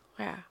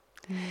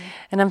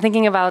 And I'm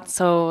thinking about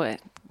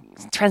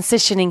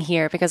transitioning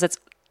here because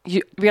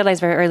you realized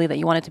very early that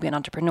you wanted to be an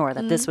entrepreneur,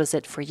 that this was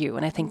it for you.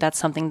 And I think that's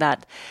something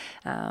that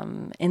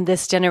in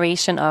this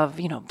generation of,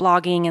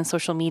 blogging and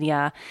social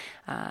media,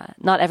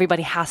 not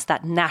everybody has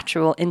that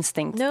natural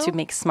instinct to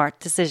make smart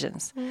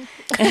decisions.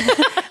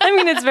 I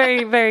mean, it's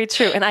very, very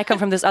true. And I come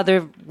from this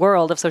other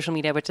world of social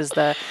media, which is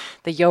the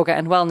yoga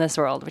and wellness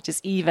world, which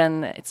is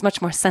it's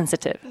much more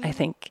sensitive, I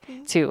think,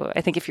 too.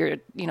 I think if you're,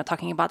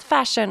 talking about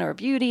fashion or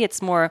beauty,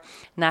 it's more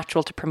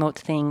natural to promote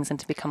things and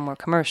to become more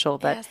commercial.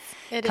 But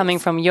coming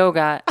from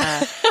yoga,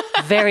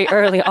 very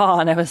early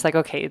on, I was like,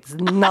 okay, it's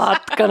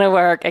not going to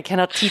work. I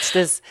cannot teach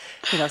this,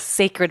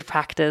 sacred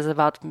practice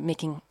about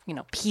making,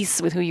 peace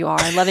with who you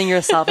are and loving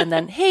yourself. And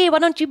then, hey, why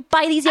don't you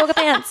buy these yoga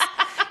pants?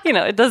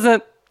 It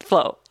doesn't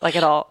flow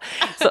at all.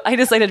 So I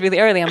decided really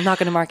early, I'm not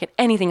going to market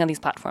anything on these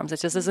platforms. It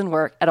just doesn't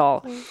work at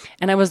all.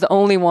 And I was the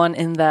only one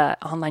in the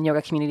online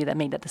yoga community that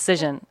made that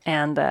decision.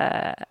 And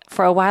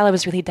for a while, I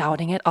was really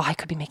doubting it. Oh, I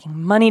could be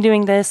making money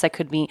doing this. I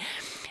could be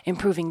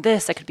improving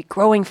this. I could be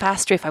growing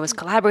faster if I was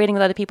collaborating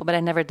with other people, but I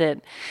never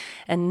did.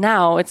 And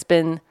now it's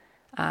been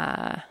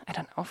 5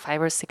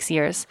 or 6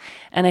 years.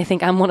 And I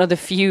think I'm one of the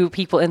few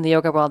people in the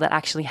yoga world that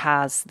actually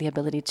has the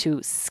ability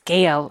to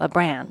scale a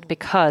brand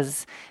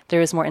because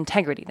there is more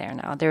integrity there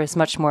now. There is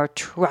much more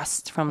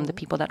trust from the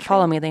people that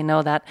follow me. They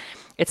know that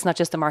it's not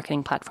just a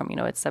marketing platform,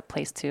 it's a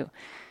place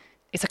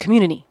it's a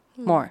community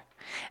more.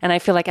 And I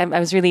feel like I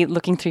was really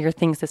looking through your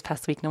things this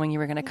past week, knowing you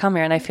were going to come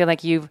here. And I feel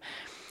like you've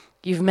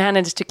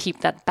managed to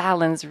keep that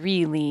balance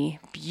really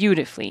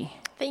beautifully.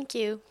 Thank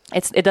you.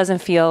 It doesn't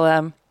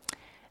feel...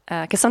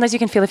 because sometimes you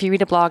can feel if you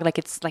read a blog like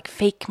it's like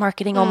fake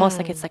marketing almost,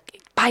 like it's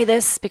like buy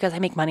this because I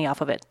make money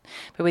off of it.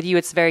 But with you,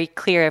 it's very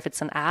clear if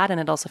it's an ad, and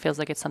it also feels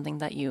like it's something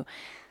that you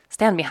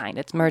stand behind.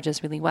 It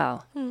merges really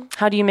well.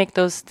 How do you make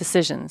those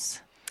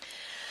decisions?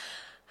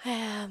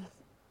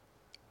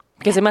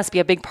 Because it must be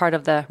a big part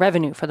of the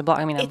revenue for the blog.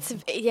 I mean,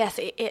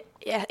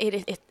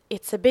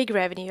 it's a big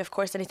revenue, of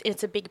course, and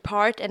it's a big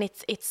part, and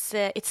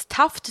it's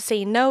tough to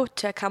say no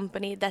to a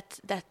company that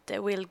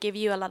will give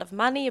you a lot of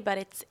money, but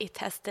it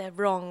has the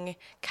wrong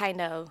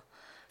kind of.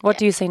 What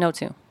do you say no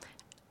to?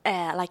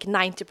 Like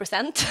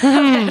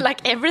 90%,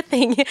 like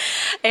everything.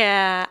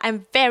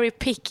 I'm very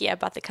picky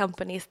about the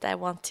companies that I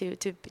want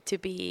to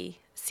be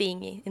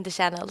seeing in the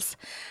channels.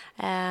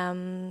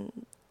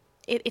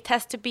 It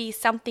has to be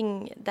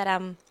something that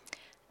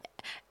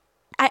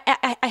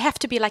I have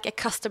to be like a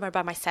customer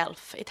by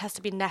myself. It has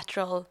to be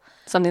natural.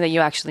 Something that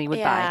you actually would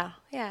buy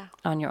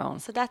on your own.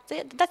 So that's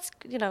it. That's,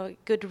 a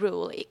good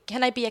rule.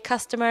 Can I be a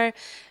customer?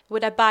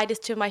 Would I buy this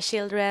to my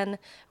children?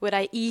 Would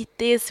I eat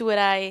this? Would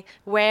I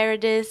wear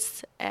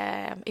this?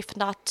 If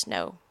not,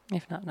 no.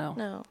 If not, no.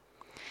 No.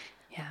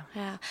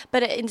 Yeah.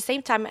 But in the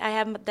same time, I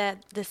have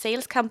the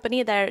sales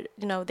company that,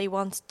 they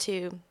want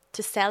to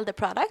sell the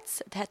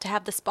products, to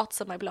have the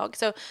spots on my blog.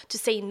 So to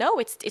say no,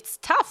 it's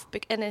tough.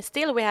 And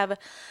still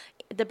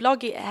the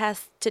blog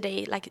has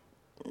today like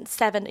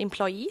 7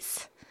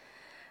 employees.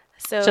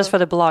 So just for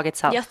the blog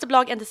itself? Just the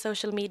blog and the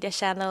social media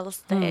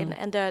channels.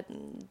 And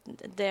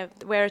there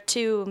are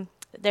two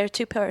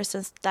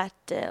persons that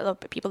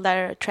people that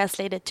are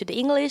translated to the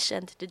English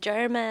and to the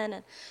German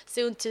and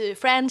soon to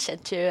French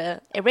and to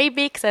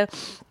Arabic. So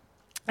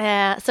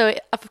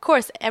of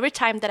course, every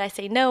time that I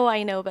say no,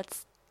 I know,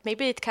 but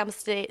maybe it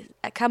comes the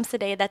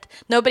day that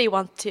nobody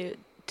wants to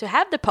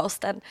have the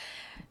post, and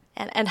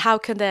how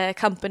can the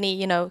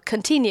company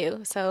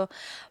continue? So,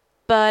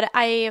 but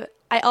I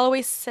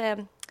always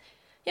I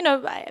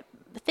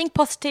think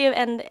positive,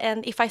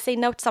 and if I say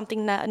no to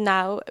something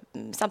now,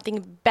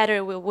 something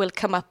better will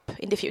come up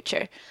in the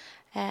future,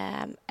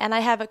 and I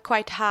have a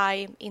quite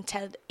high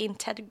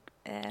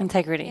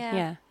integrity.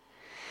 Yeah.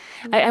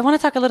 I want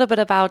to talk a little bit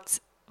about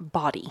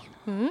body.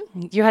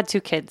 You had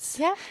 2 kids,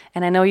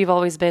 and I know you've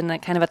always been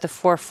kind of at the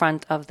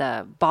forefront of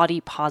the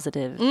body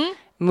positive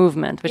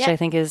movement, which I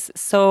think is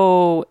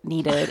so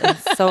needed and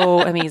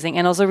so amazing,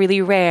 and also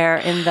really rare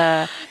in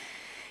the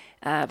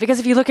because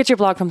if you look at your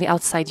blog from the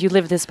outside, you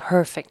live this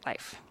perfect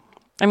life.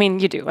 I mean,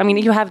 you do. I mean,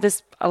 you have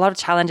a lot of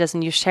challenges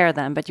and you share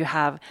them, but you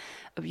have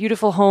a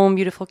beautiful home,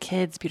 beautiful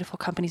kids, beautiful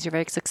companies. You're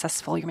very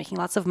successful. You're making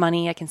lots of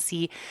money. I can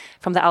see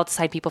from the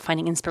outside people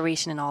finding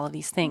inspiration in all of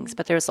these things,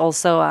 but there's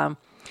also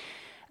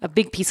a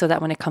big piece of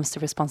that when it comes to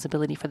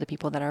responsibility for the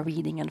people that are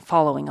reading and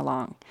following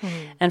along.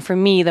 And for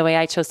me, the way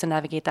I chose to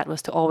navigate that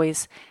was to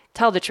always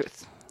tell the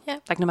truth.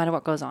 Like no matter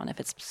what goes on.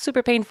 If it's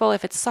super painful,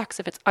 if it sucks,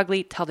 if it's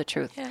ugly, tell the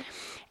truth.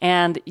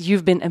 And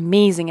you've been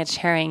amazing at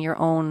sharing your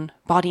own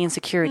body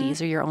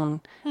insecurities or your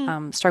own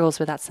struggles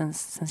with that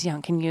since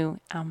young. Can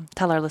you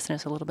tell our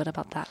listeners a little bit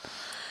about that?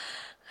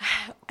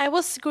 I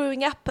was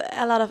growing up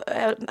a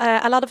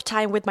lot of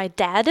time with my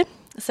dad,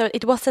 so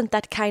it wasn't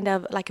that kind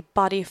of like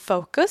body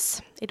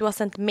focus. It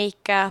wasn't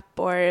makeup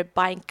or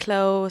buying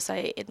clothes.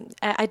 I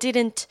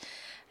didn't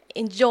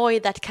enjoy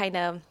that kind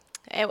of.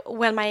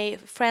 When my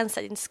friends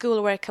in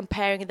school were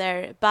comparing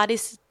their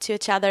bodies to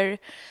each other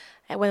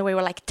when we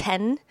were like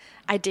 10,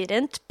 I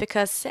didn't,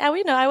 because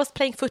I was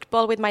playing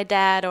football with my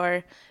dad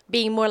or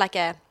being more like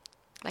a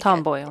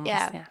tomboy almost.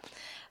 Yeah.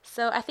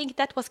 So I think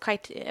that was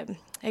quite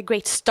a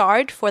great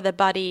start for the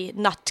body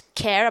not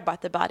care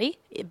about the body,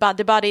 but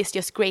the body is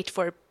just great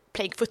for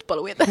playing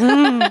football with.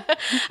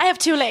 I have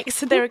 2 legs;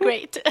 they're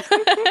great.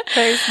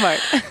 Very smart.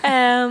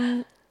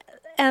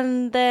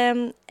 And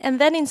then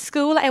in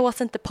school, I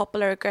wasn't the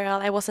popular girl.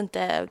 I wasn't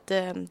the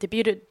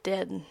beauty,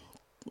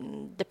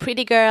 the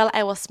pretty girl.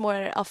 I was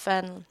more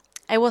often.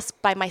 I was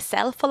by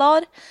myself a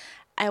lot.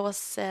 I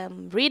was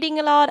reading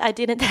a lot. I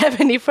didn't have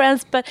any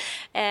friends. But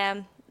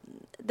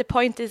the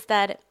point is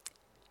that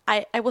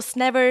I was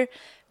never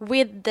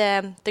with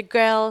the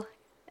girl.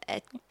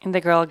 In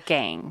the girl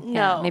gang. No.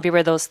 Yeah, maybe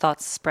where those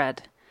thoughts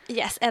spread.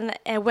 Yes, and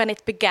when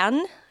it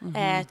began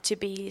to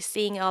be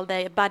seeing all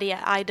the body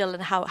idol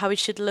and how it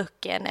should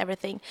look and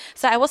everything,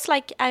 so I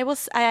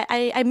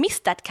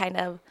missed that kind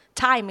of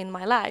time in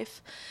my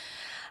life,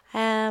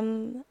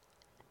 and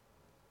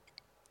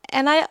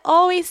I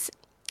always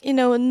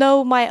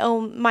know my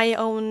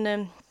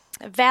own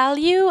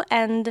value.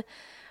 And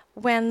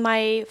when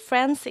my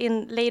friends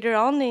later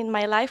on in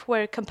my life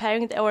were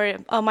comparing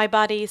my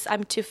bodies,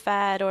 I'm too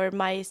fat, or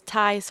my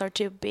thighs are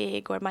too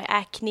big, or my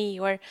acne,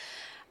 or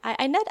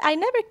I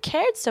never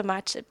cared so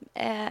much,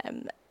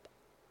 and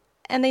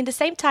in the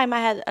same time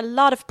I had a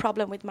lot of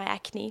problem with my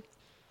acne.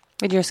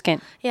 With your skin?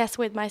 Yes,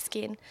 with my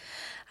skin.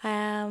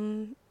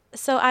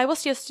 So I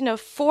was just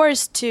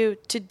forced to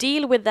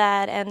deal with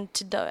that, and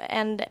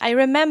I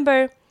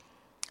remember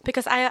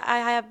because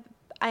I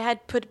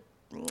had put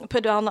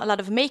on a lot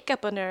of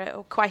makeup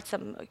under quite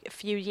a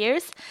few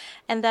years,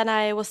 and then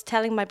I was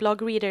telling my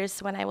blog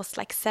readers when I was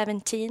like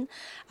 17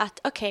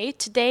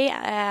 today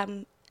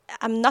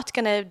I'm not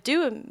gonna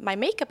do my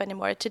makeup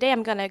anymore. Today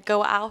I'm gonna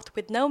go out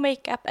with no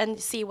makeup and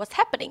see what's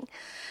happening.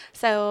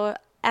 So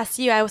as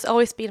you, I was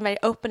always being very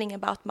opening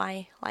about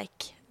my,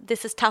 like,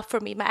 this is tough for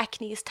me, my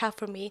acne is tough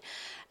for me.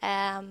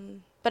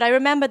 But I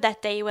remember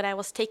that day when I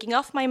was taking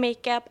off my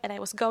makeup and I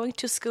was going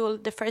to school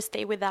the first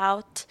day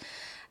without,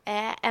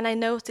 and I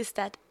noticed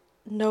that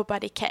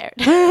nobody cared.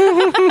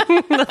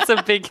 That's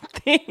a big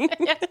thing.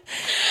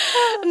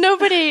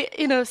 Nobody,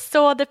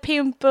 saw the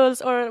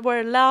pimples or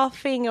were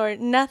laughing or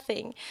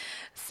nothing.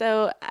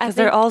 So because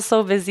they're all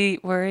so busy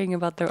worrying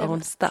about their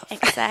own stuff.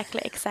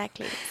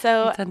 Exactly.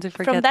 So I tend to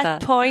forget from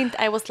that point,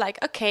 I was like,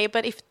 okay,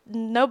 but if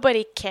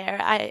nobody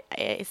care,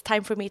 it's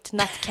time for me to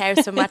not care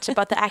so much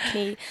about the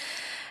acne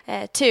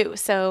too.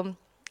 So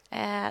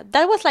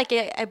that was like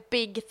a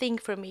big thing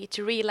for me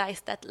to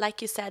realize that,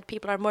 like you said,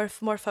 people are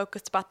more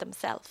focused about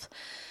themselves.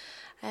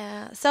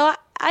 So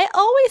I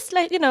always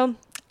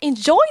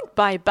enjoyed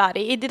my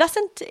body. It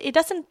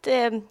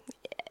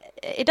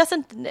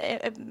doesn't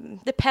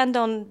depend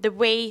on the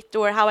weight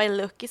or how I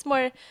look. It's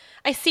more,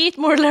 I see it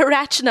more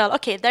rational.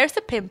 Okay, there's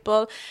a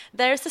pimple,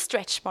 there's a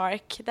stretch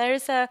mark,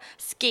 there's a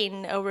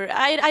skin over.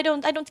 I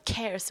don't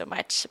care so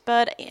much.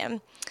 But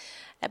in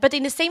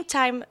the same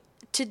time,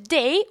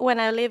 today, when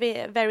I live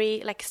a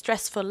very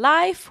stressful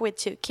life with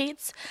 2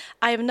 kids,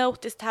 I have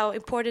noticed how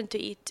important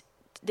it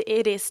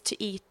is to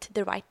eat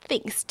the right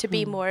things, to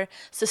be more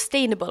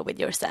sustainable with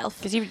yourself.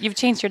 Because you've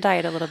changed your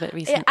diet a little bit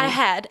recently. I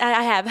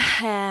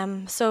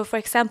have. So, for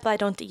example, I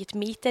don't eat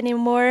meat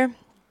anymore.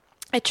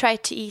 I try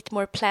to eat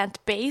more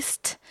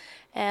plant-based,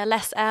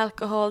 less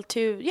alcohol,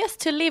 to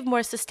live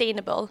more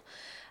sustainable.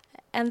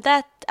 And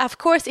that, of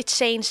course, it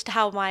changed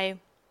how my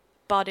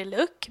body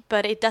look,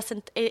 but it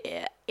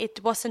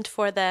wasn't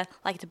for the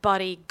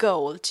body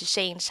goal to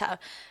change how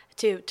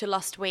to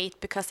lose weight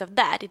because of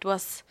that. It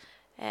was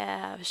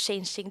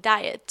changing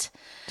diet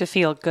to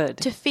feel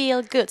good.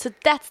 So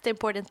that's the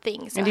important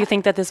thing. So and do you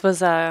think that this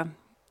was a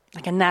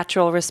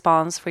natural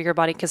response for your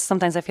body? Because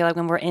sometimes I feel like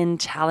when we're in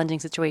challenging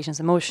situations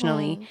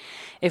emotionally,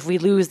 if we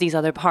lose these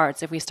other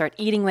parts, if we start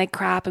eating like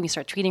crap and we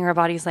start treating our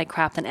bodies like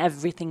crap, then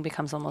everything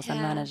becomes almost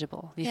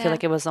unmanageable. Do you feel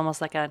like it was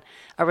almost like a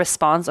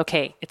response?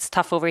 Okay, it's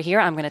tough over here.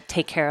 I'm going to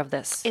take care of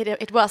this.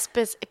 It was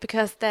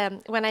because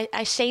when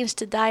I changed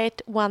the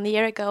diet 1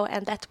 year ago,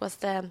 and that was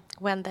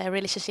when the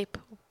relationship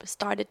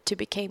started to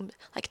become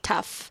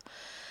tough.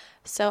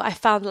 So I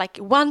found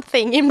one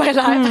thing in my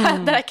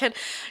life that I can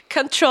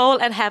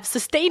control and have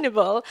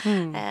sustainable.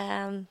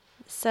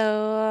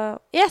 So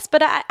yes,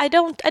 but I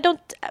don't.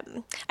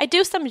 I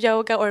do some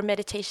yoga or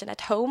meditation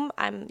at home.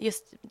 I'm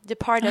just the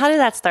part. How did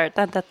that start?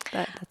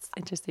 That's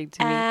interesting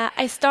to me.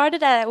 I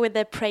started with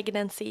the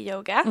pregnancy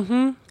yoga.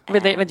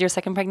 With your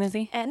second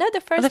pregnancy? No,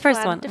 the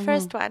first one. The Mm-hmm.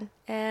 first one.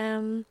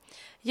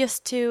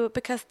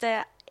 Because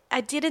I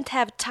didn't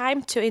have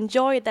time to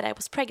enjoy that I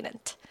was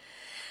pregnant.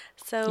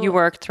 So you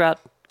worked throughout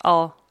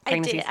all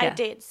pregnancies? I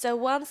did. So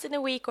once in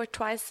a week or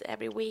twice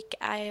every week,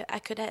 I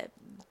could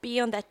be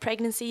on that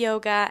pregnancy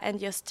yoga and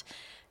just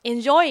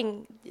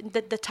enjoying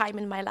the time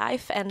in my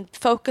life and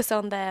focus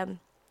on the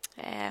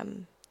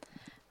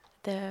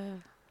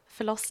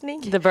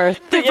förlossning. The birth.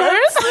 The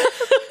birth.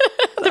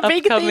 The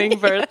big upcoming thing.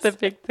 birth, Yes. the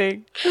big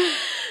thing.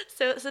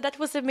 So that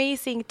was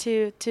amazing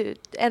to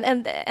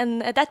and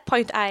at that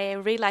point I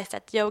realized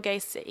that yoga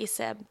is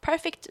a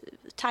perfect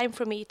time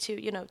for me to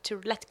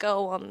to let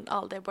go on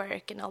all the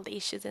work and all the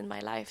issues in my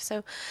life.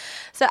 So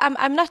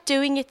I'm not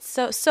doing it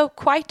so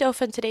quite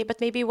often today, but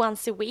maybe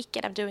once a week,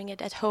 and I'm doing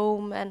it at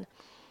home and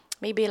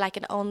maybe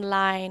an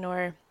online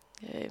or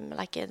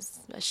a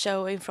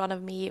show in front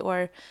of me,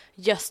 or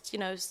just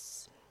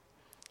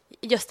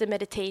just a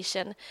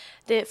meditation.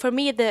 For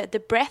me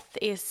the breath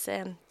is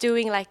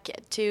doing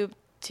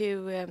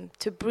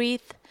to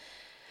breathe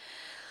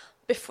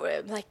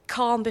before,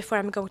 calm before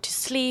I'm going to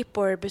sleep,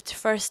 or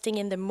first thing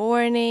in the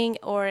morning,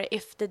 or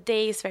if the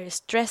day is very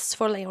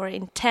stressful or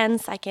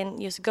intense, I can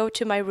just go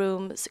to my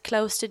room,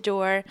 close the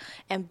door,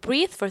 and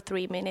breathe for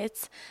 3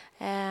 minutes.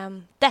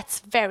 That's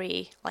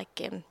very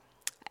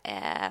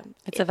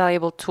it's a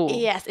valuable tool.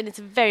 Yes, and it's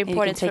very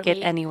important for me. You can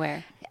take it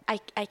anywhere.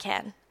 I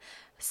can.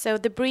 So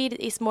the breathe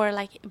is more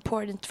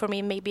important for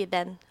me maybe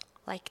than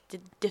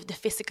the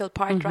physical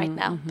part right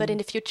now. But in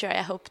the future,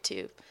 I hope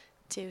to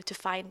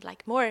find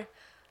more.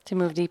 To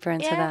move deeper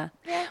into that.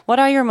 Yeah. What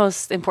are your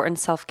most important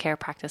self-care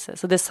practices?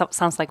 So this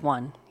sounds like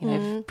one,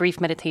 brief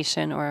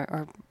meditation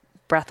or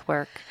breath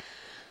work.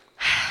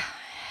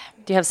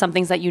 Do you have some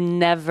things that you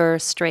never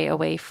stray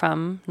away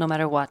from, no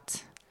matter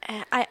what?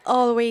 I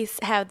always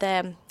have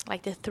the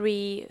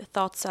 3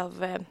 thoughts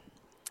of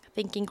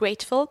thinking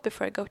grateful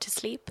before I go to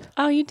sleep.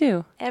 Oh, you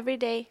do? Every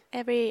day,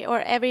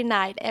 every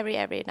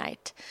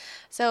night.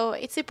 So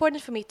it's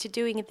important for me to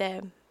doing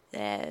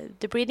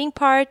the breathing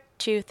part,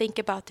 to think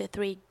about the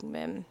 3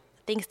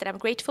 things that I'm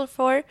grateful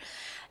for,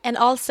 and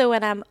also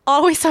when I'm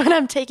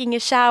taking a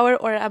shower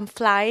or I'm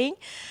flying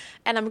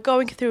and I'm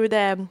going through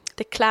the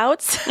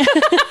clouds.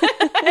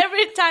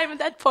 Every time at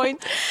that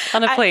point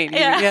On a plane.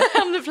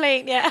 on the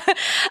plane,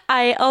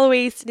 I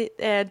always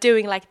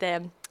doing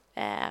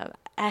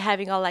I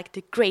having all like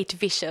the great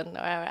vision,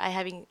 or I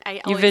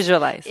You always,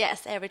 visualize.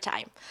 yes, every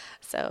time.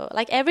 So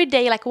like every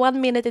day, like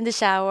 1 minute in the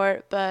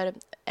shower, but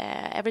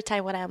every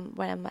time when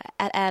I'm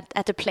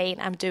at the plane,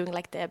 I'm doing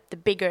like the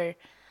bigger,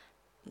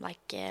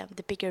 like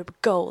the bigger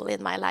goal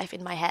in my life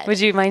in my head. Would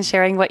you mind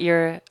sharing what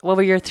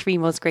were your 3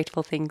 most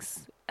grateful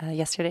things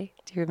yesterday?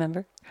 Do you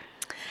remember?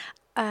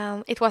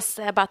 It was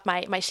about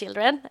my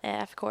children,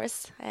 of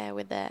course,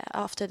 with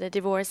after the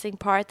divorcing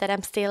part, that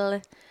I'm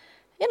still,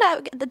 you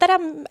know,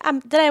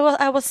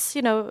 I was,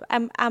 you know,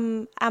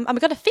 I'm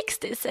gonna fix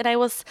this, and I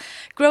was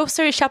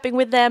grocery shopping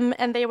with them,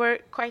 and they were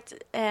quite,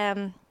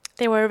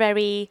 they were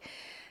very,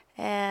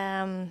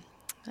 they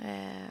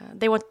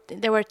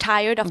were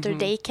tired after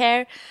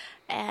daycare.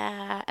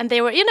 And they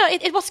were, you know,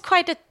 it was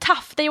quite a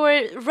tough. They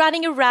were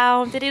running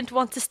around. They didn't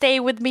want to stay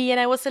with me, and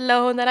I was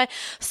alone. And I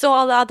saw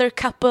all the other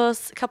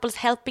couples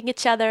helping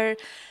each other.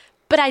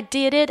 But I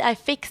did it. I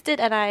fixed it,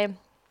 and I.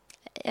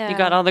 You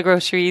got all the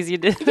groceries. You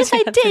did. Yes,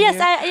 I did.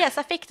 Yes,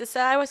 I fixed it.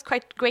 So I was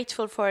quite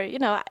grateful for, you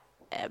know,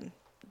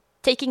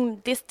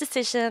 taking this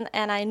decision,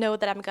 and I know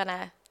that I'm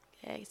gonna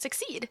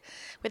succeed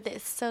with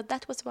this. So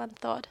that was one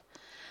thought.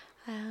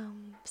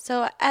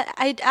 So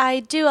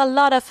I do a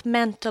lot of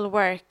mental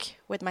work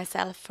with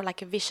myself, for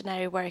like a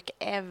visionary work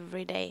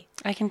every day.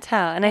 I can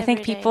tell, and I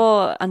think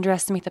people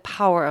underestimate the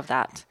power of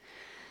that.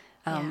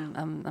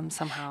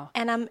 Somehow,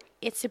 and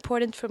it's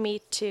important for me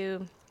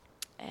to.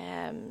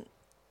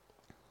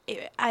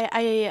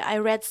 I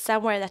read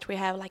somewhere that we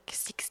have like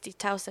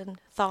 60,000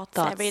 thoughts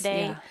every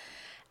day, yeah.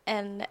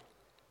 And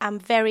I'm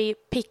very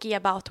picky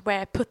about where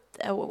I put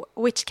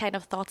which kind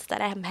of thoughts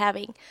that I'm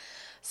having.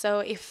 So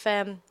if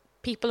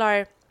people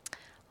are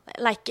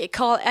like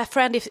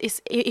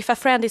if a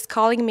friend is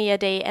calling me a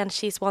day and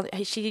she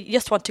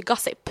just want to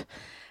gossip,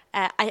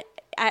 I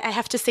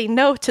have to say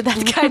no to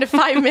that kind of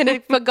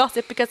 5-minute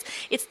gossip, because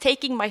it's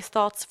taking my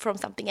thoughts from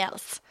something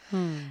else.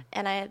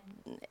 And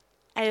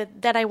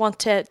I want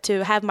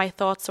to have my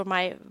thoughts or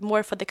my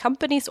more for the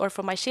companies or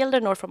for my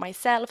children or for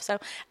myself. So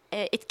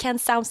it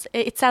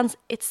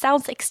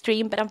sounds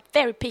extreme, but I'm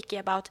very picky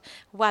about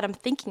what I'm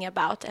thinking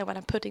about and what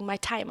I'm putting my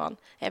time on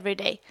every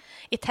day.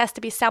 It has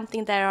to be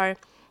something that are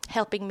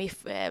helping me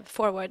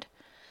forward.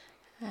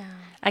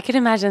 I could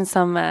imagine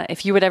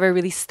if you would ever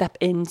really step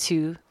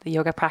into the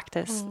yoga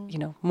practice, you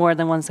know, more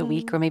than once a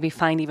week, or maybe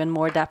find even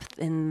more depth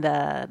in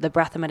the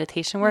breath and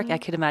meditation work. I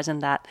could imagine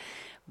that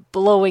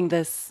blowing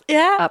this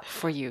up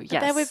for you.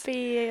 Yes, that would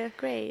be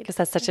great, because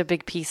that's such a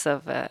big piece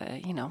of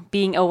you know,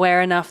 being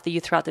aware enough that you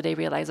throughout the day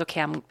realize,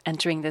 okay, I'm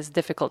entering this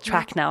difficult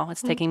track now.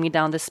 It's taking me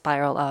down this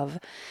spiral of,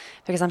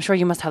 because I'm sure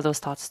you must have those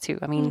thoughts too.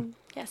 I mean,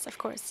 yes, of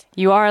course,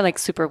 you are like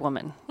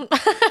Superwoman.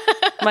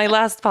 My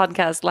last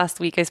podcast last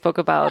week, I spoke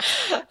about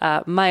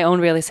my own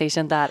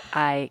realization that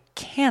I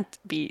can't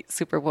be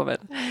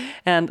Superwoman.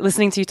 And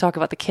listening to you talk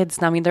about the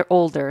kids now, I mean, they're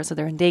older, so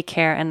they're in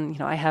daycare, and you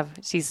know,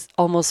 she's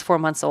almost 4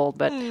 months old,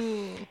 but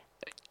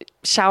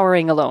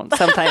showering alone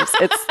sometimes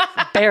it's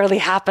barely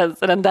happens,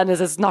 and then Dennis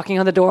is knocking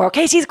on the door.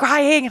 Okay, she's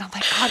crying, and I'm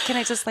like, God, can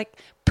I just like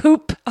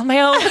poop on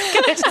my own?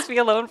 Can I just be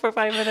alone for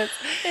 5 minutes?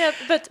 Yeah,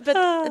 but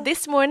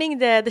this morning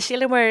the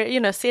children were, you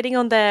know, sitting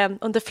on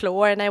the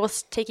floor, and I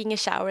was taking a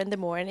shower in the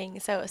morning.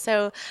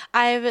 So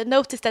I've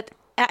noticed that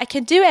I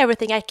can do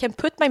everything. I can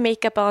put my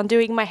makeup on,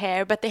 doing my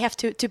hair, but they have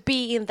to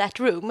be in that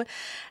room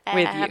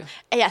with you.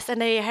 Yes,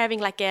 and they're having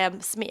like a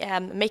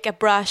makeup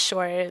brush,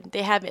 or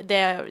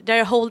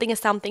they're holding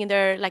something.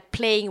 They're like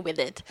playing with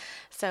it.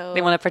 So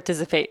they want to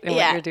participate in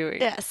what you're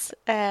doing. Yes.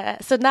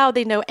 So now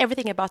they know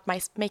everything about my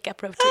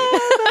makeup routine.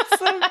 Oh, that's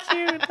so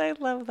cute. I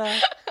love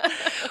that.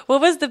 What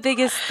was the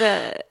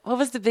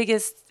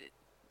biggest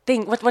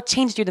thing? What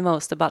changed you the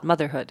most about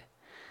motherhood?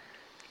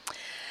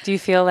 Do you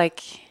feel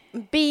like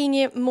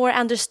being more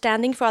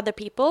understanding for other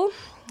people,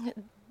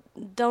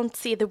 don't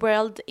see the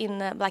world in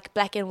like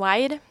black and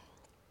white.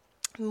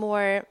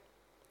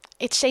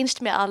 It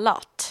changed me a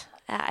lot.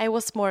 I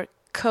was more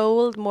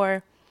cold,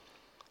 more.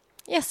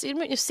 Yes,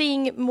 you're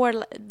seeing more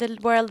the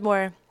world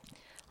more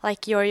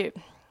like you're.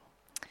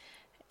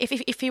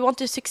 If you want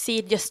to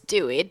succeed, just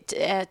do it.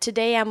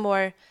 Today I'm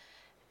more.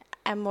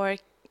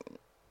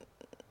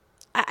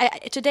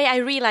 Today I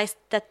realized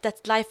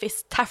that life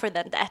is tougher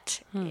than that.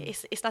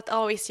 It's not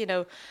always, you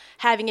know,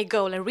 having a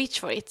goal and reach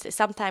for it.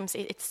 Sometimes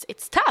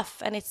it's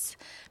tough, and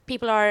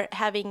people are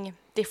having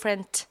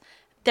different.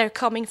 They're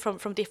coming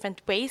from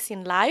different ways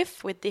in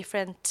life with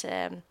different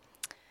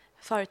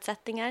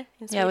förutsättningar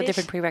in Swedish. Yeah, with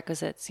different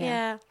prerequisites.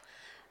 Yeah.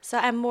 So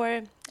I'm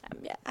more.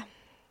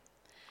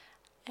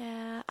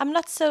 I'm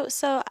not so.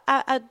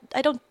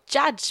 I don't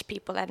judge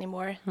people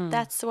anymore.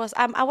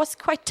 I was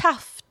quite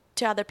tough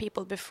to other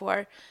people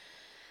before.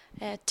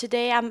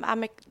 Today I'm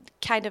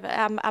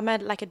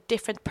like a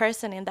different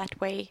person in that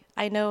way.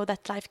 I know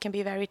that life can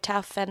be very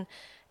tough, and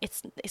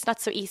it's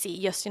not so easy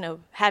just, you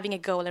know, having a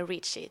goal and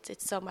reach it.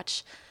 It's so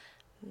much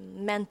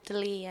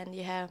mentally, and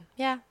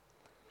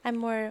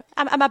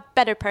I'm a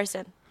better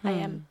person. I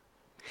am.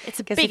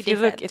 It's a big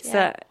difference.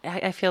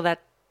 I feel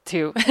that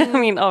too. I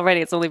mean,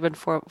 already it's only been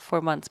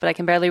four months, but I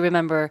can barely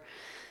remember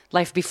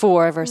life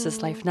before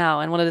versus life now.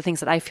 And one of the things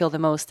that I feel the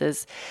most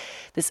is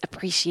this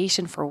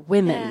appreciation for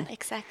women. Yeah,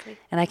 exactly.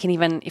 And I can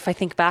even, if I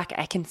think back,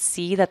 I can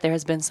see that there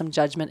has been some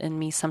judgment in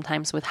me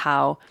sometimes with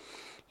how,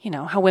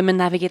 how women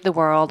navigate the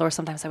world. Or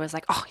sometimes I was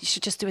like, oh, you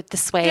should just do it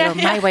this way. Or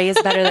my way is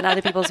better than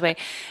other people's way.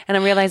 And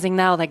I'm realizing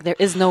now, like, there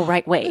is no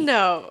right way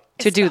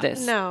to do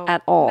this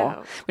at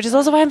all. Which is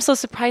also why I'm so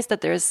surprised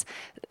that there's,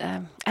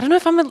 I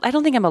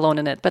don't think I'm alone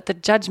in it, but the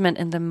judgment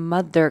in the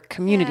mother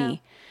community. Yeah.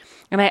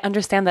 And I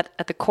understand that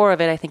at the core of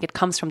it, I think it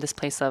comes from this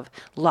place of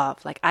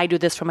love. Like, I do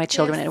this for my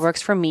children, and it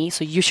works for me,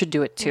 so you should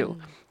do it too.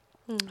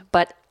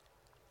 But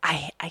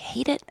I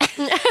hate it.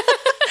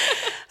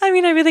 I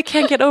mean, I really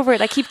can't get over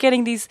it. I keep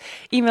getting these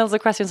emails or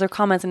questions or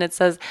comments, and it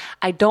says,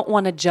 I don't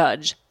want to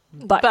judge,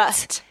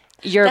 but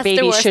your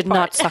baby should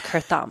not suck her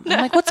thumb. I'm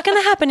like, what's going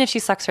to happen if she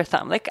sucks her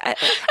thumb? Like,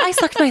 I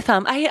sucked my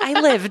thumb. I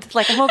lived.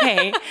 Like, I'm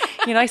okay.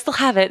 I still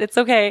have it. It's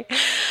okay.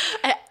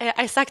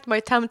 I sucked my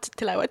thumb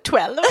till I was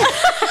 12.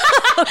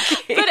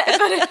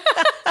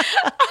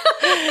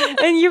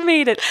 And you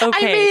made it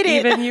okay. I made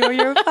it. Even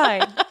you're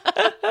fine.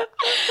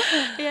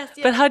 Yes.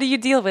 But how do you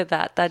deal with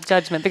that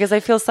judgment? Because I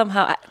feel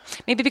somehow,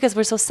 maybe because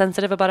we're so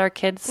sensitive about our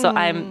kids, so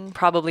I'm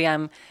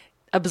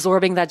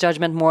absorbing that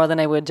judgment more than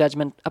I would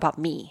judgment about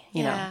me.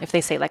 You know, if they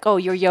say like, oh,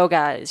 your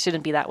yoga it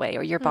shouldn't be that way,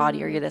 or your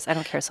body, or you're this, I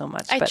don't care so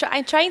much.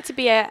 I'm trying to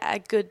be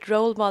a good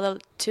role model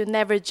to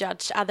never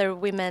judge other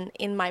women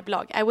in my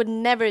blog. I would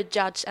never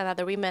judge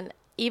another woman,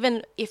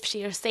 even if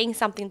she is saying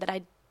something that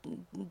I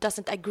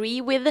doesn't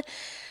agree with.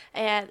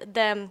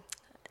 The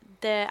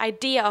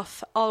idea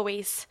of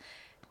always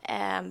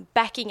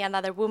backing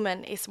another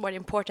woman is more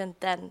important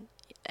than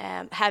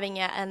having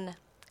an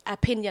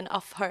opinion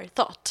of her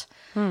thought.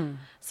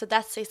 So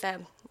that is a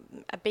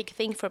big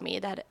thing for me,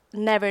 that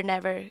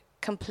never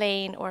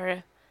complain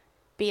or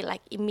be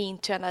like mean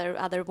to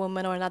another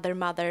woman or another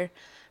mother,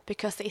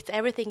 because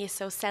everything is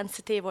so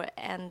sensitive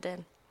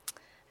and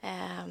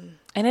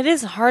it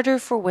is harder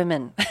for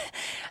women.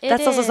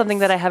 That's also something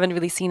that I haven't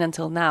really seen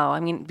until now. I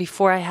mean,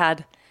 before I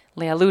had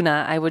Lea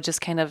Luna, I would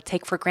just kind of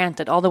take for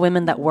granted all the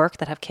women that work,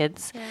 that have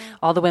kids,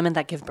 all the women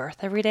that give birth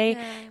every day.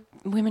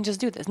 Women just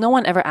do this. No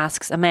one ever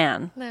asks a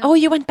man, oh,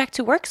 you went back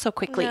to work so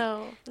quickly.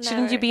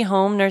 Shouldn't you be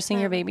home nursing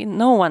your baby?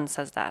 No one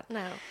says that.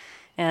 No.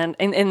 And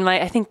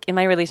I think in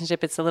my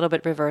relationship, it's a little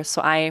bit reversed.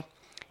 So I'm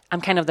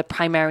kind of the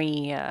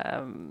primary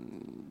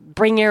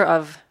bringer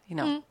of,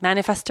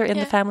 manifester in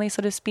the family,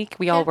 so to speak.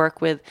 We all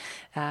work with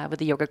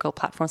the Yoga Girl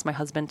platforms, my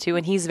husband too,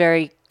 and he's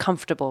very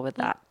comfortable with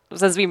that.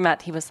 Since we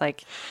met, he was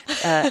like,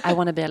 I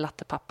want to be a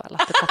latte papa.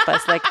 Latte papa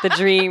is like the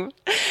dream.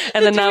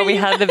 And then now we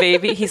had the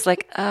baby. He's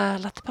like,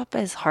 latte papa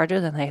is harder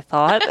than I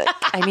thought.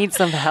 I need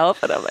some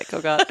help. And I'm like,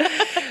 oh God.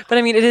 But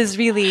I mean, it is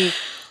really,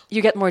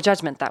 you get more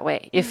judgment that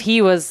way. If he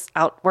was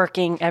out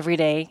working every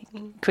day,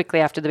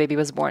 quickly after the baby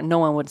was born, no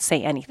one would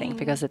say anything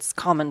because it's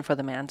common for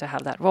the man to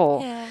have that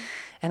role. Yeah.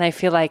 And I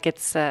feel like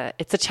it's a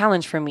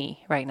challenge for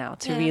me right now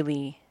to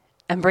really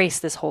embrace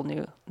this whole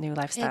new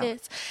lifestyle.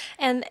 It is,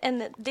 and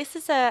this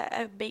is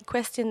a big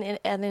question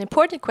and an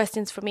important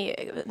question for me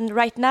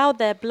right now.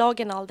 The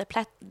blog and all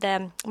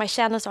my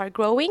channels are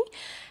growing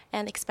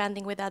and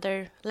expanding with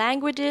other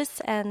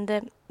languages, and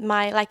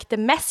the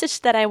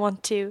message that I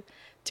want to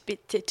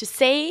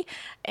say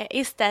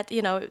is that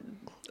the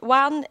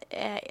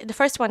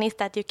first one is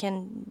that you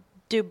can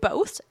do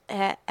both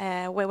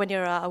when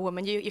you're a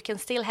woman. You can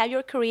still have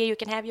your career, you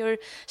can have your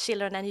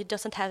children, and you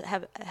doesn't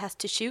has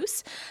to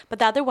choose. But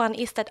the other one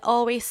is that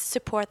always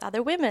support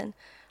other women,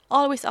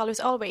 always,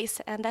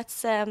 and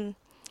that's and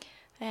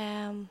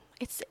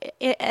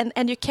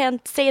you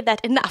can't say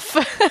that enough.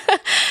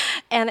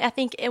 And I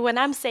think when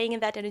I'm saying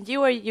that, and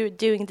you're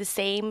doing the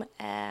same,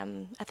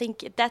 I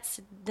think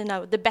that's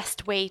the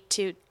best way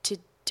to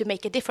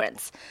make a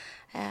difference.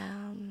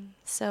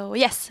 So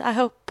yes, I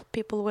hope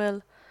people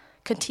will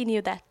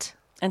continue that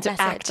and to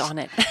message. Act on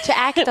it. To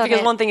act on it.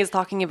 Because one thing is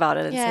talking about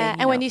it and saying,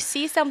 and when you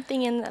see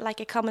something in like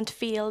a comment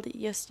field,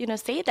 just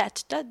say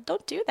that.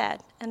 Don't do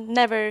that, and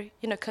never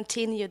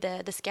continue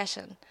the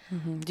discussion.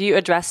 Mm-hmm. Do you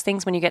address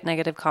things when you get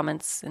negative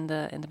comments in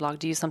the blog?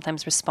 Do you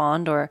sometimes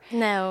respond, or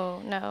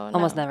no?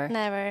 Almost never.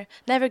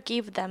 Never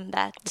give them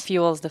that. It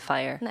fuels the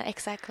fire. No,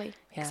 exactly.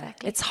 Yeah.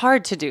 Exactly. It's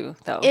hard to do,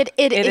 though. It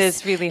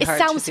is really hard.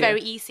 It sounds to do.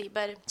 very easy,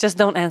 but just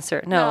don't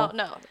answer. No,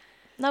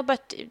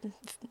 but.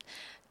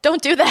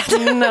 Don't do that.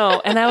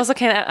 No, and I also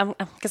can't,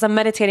 because I'm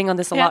meditating on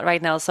this a lot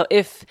right now. So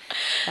if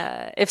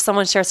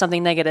someone shares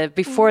something negative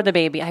before the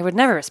baby, I would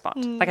never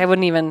respond. Like I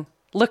wouldn't even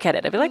look at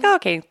it. I'd be like, oh,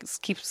 okay,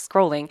 just keep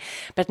scrolling.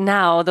 But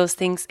now those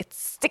things, it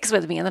sticks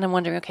with me. And then I'm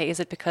wondering, okay,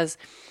 is it because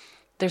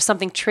there's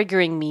something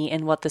triggering me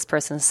in what this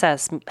person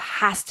says?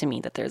 Has to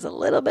mean that there's a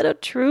little bit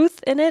of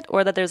truth in it,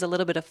 or that there's a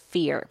little bit of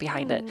fear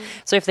behind it.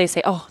 So if they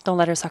say, oh, don't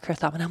let her suck her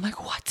thumb, and I'm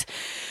like, what?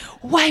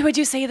 Why would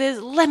you say this?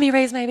 Let me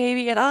raise my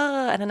baby.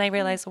 And then I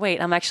realize, wait,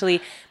 I'm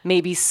actually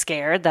maybe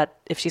scared that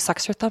if she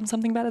sucks her thumb,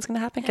 something bad is going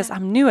to happen, because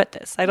I'm new at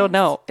this. I don't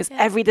know. Is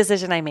every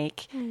decision I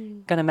make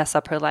going to mess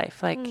up her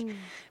life? Like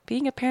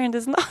being a parent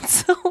is not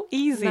so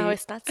easy. No,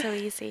 it's not so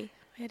easy.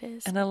 It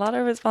is. And a lot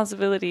of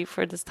responsibility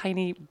for this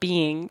tiny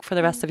being for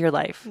the rest of your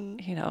life.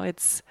 You know,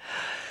 it's...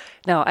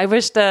 No, I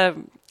wish the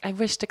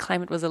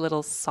climate was a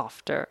little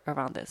softer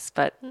around this,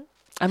 but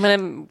I'm going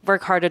to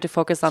work harder to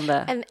focus on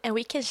the... And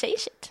we can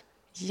change it.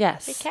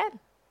 Yes. We can.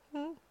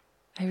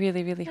 I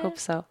really, really hope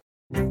so.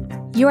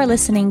 You are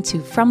listening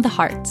to From the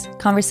Heart,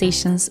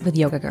 Conversations with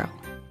Yoga Girl.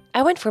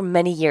 I went for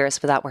many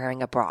years without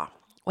wearing a bra.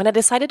 When I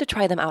decided to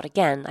try them out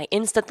again, I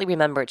instantly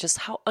remembered just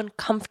how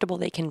uncomfortable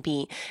they can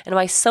be and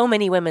why so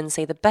many women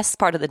say the best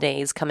part of the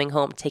day is coming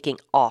home taking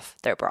off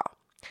their bra.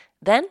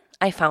 Then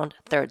I found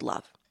Third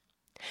Love.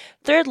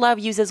 Third Love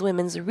uses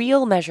women's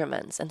real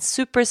measurements and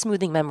super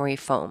smoothing memory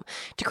foam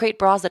to create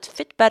bras that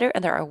fit better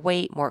and that are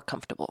way more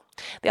comfortable.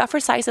 They offer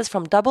sizes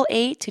from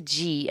AA to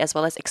G as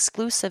well as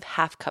exclusive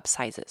half-cup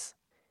sizes.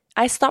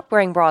 I stopped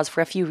wearing bras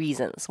for a few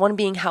reasons, one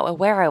being how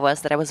aware I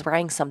was that I was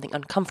wearing something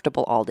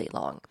uncomfortable all day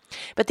long.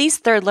 But these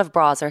Third Love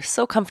bras are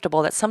so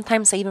comfortable that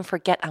sometimes I even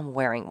forget I'm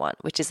wearing one,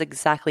 which is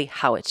exactly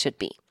how it should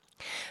be.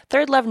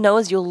 Third Love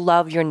knows you'll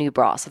love your new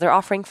bra, so they're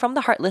offering From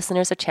the Heart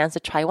listeners a chance to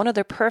try one of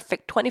their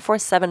perfect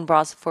 24/7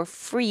 bras for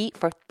free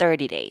for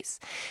 30 days.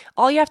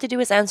 All you have to do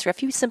is answer a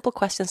few simple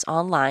questions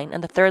online,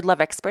 and the Third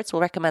Love experts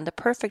will recommend the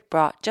perfect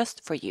bra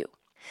just for you.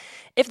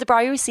 If the bra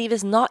you receive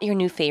is not your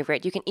new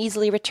favorite, you can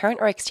easily return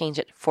or exchange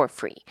it for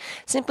free.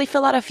 Simply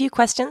fill out a few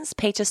questions,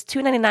 pay just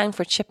 $2.99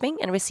 for shipping,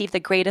 and receive the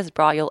greatest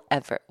bra you'll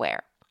ever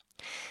wear.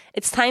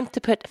 It's time to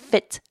put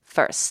fit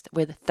first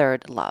with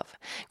Third Love.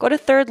 Go to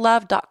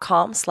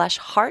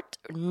thirdlove.com/heart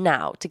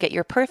now to get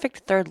your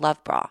perfect Third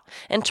Love bra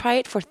and try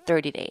it for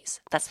 30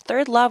 days. That's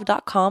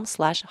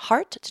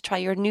thirdlove.com/heart to try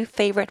your new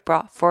favorite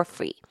bra for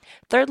free.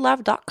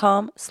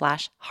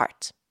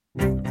 thirdlove.com/heart.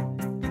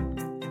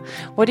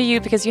 What do you,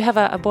 because you have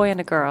a boy and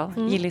a girl,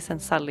 Gillis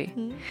and Sally,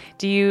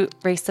 do you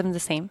raise them the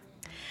same?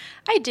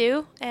 I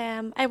do.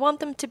 I want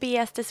them to be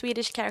as the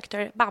Swedish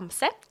character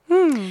Bamse.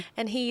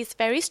 And he is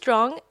very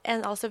strong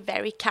and also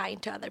very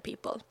kind to other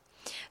people.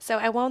 So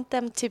I want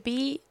them to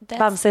be...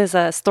 Bamse is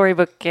a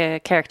storybook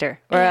character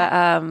or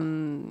a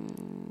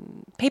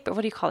paper,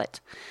 what do you call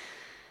it?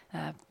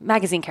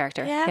 Magazine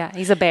character. Yeah,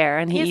 he's a bear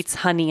and he eats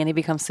honey and he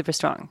becomes super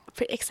strong.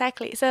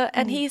 Exactly. So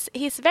and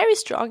he's very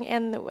strong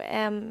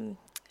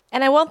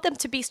and I want them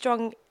to be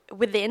strong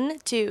within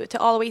to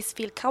always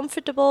feel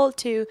comfortable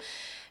to...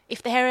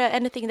 If they have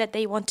anything that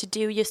they want to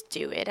do, just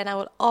do it. And I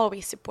will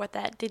always support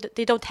that.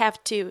 They don't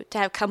have to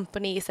have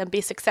companies and be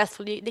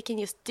successful. They can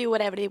just do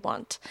whatever they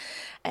want.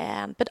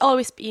 But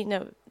always be,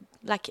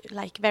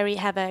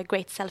 have a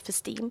great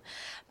self-esteem.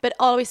 But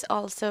always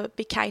also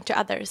be kind to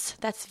others.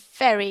 That's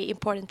very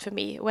important for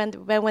me. When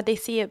they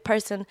see a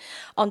person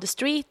on the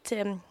street,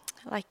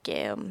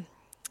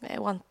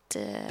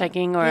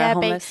 begging or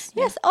homeless.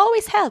 Yes,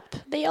 always help.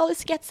 They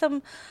always get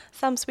some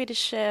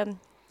Swedish...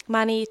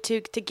 money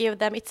to give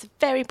them. It's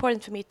very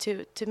important for me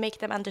to make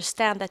them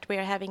understand that we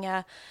are having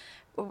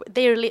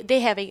they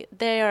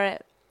are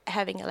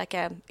having like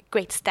a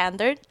great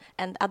standard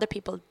and other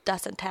people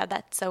doesn't have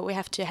that, so we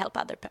have to help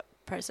other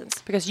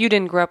persons. Because you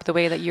didn't grow up the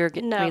way that you're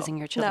raising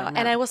your children now.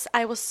 And I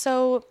was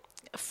so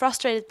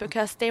frustrated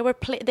because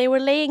they were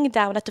laying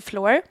down at the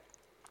floor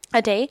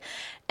a day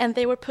and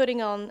they were putting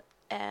on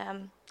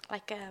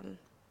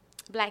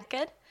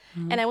blanket.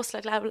 And I was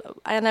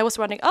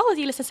wondering, oh,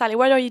 Gillis and Sally,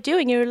 what are you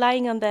doing? You're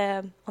lying on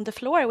the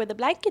floor with the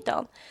blanket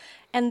on.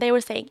 And they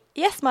were saying,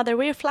 yes, mother,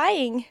 we're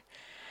flying.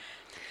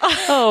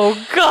 Oh,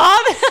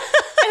 God.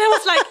 And I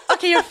was like,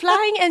 okay, you're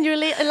flying and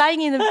you're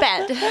lying in the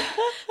bed.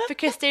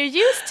 Because they're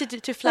used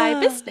to fly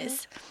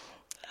business.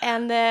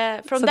 And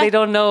they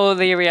don't know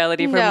the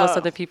reality for most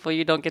of the people.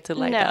 You don't get to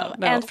lie down.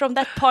 No. And from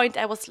that point,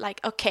 I was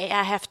like, okay,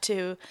 I have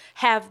to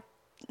have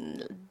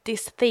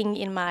this thing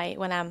in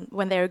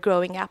when they're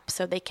growing up,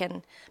 so they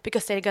can,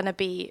 because they're gonna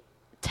be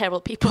terrible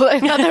people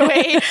another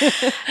way.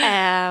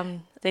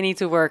 They need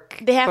to work.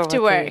 They have to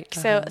work.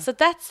 So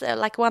that's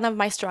like one of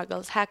my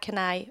struggles. How can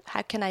I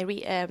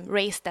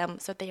raise them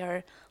so they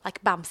are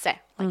like Bamse,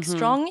 like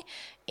strong,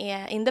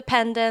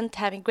 independent,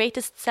 having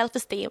greatest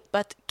self-esteem,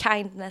 but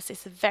kindness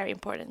is very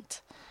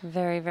important.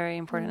 Very, very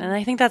important. And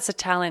I think that's a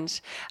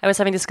challenge. I was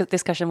having this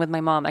discussion with my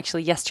mom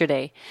actually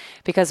yesterday,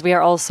 because we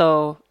are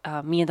also,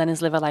 me and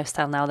Dennis live a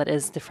lifestyle now that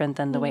is different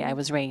than the way I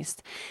was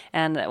raised.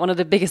 And one of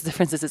the biggest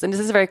differences is, and this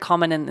is very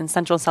common in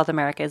Central and South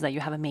America, is that you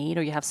have a maid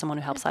or you have someone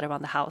who helps out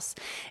around the house.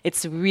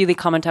 It's really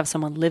common to have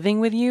someone living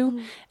with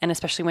you. And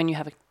especially when you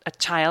have a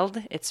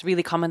child, it's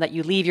really common that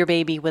you leave your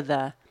baby with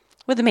the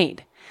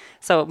maid.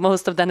 So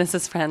most of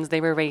Dennis's friends,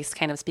 they were raised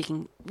kind of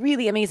speaking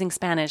really amazing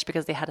Spanish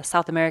because they had a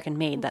South American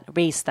maid that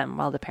raised them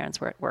while the parents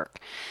were at work.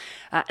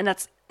 And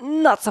that's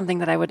not something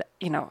that I would,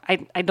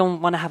 I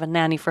don't want to have a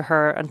nanny for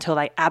her until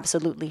I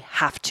absolutely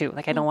have to.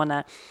 Like I don't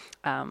want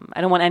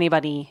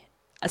anybody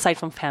aside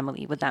from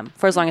family with them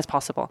for as long as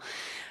possible.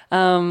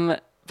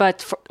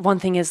 But one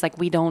thing is like,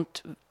 we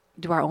don't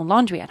do our own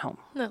laundry at home.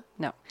 No.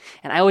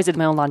 And I always did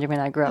my own laundry when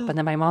I grew up. And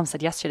then my mom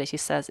said yesterday, she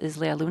says, is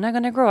Lea Luna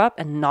going to grow up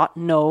and not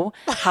know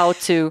how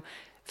to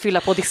fylla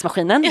på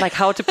diskmaskinen, like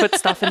how to put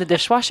stuff in the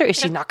dishwasher. Is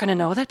she not going to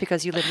know that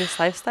because you live this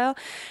lifestyle?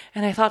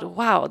 And I thought,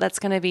 wow, that's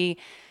going to be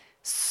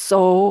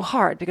so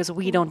hard because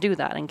we don't do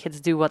that, and kids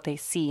do what they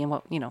see and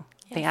what, you know,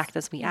 they act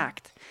as we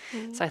act.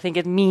 So I think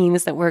it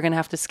means that we're going to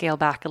have to scale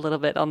back a little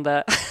bit on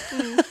the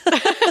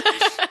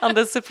on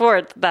the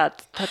support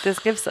that this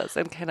gives us,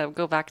 and kind of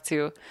go back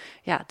to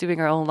doing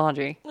our own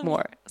laundry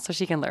more so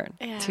she can learn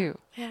too.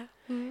 Yeah.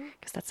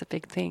 Because that's a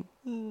big thing.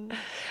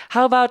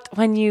 How about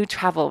when you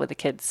travel with the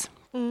kids?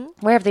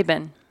 Where have they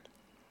been?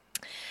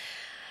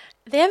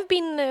 They have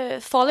been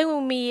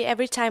following me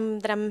every time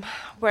that I'm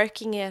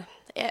working.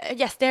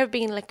 Yes, they have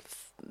been like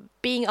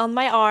being on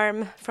my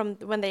arm from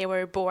when they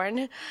were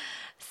born.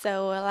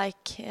 So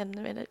like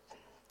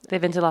They've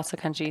been to lots of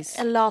countries.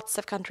 Lots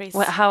of countries.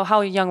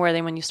 How young were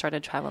they when you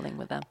started traveling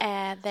with them?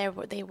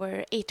 They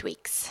were 8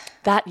 weeks.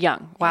 That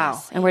young? Wow.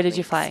 Yes, and where 8 did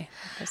you fly?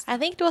 I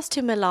think it was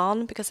to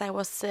Milan because I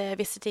was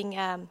visiting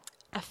a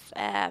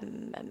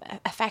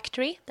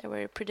factory. They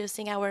were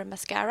producing our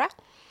mascara.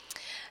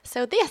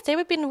 So yes, they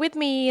have been with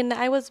me, and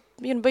I was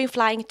been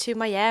flying to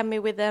Miami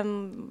with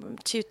them,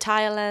 to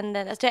Thailand,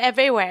 and to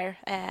everywhere.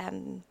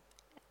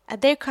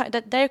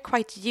 They're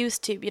quite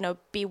used to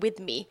be with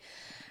me.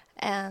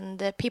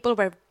 And people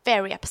were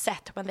very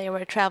upset when they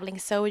were traveling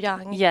so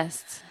young.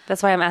 Yes,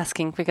 that's why I'm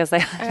asking, because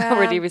I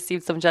already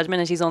received some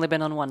judgment, and she's only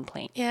been on one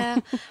plane. Yeah,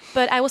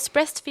 but I was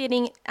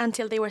breastfeeding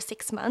until they were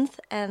 6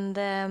 months, and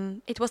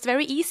it was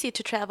very easy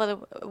to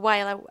travel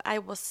while I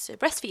was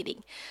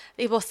breastfeeding.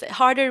 It was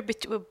harder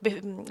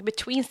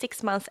between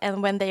 6 months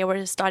and when they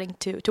were starting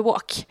to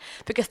walk,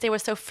 because they were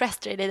so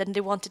frustrated and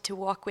they wanted to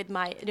walk with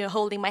my,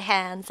 holding my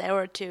hands,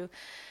 or to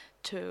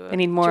I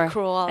need more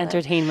crawl.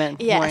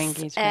 entertainment, Yes. more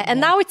engagement. And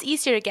now it's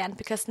easier again,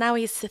 because now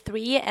he's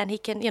 3 and he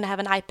can have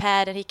an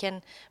iPad, and he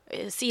can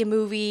see a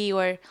movie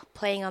or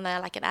playing on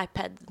an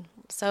iPad.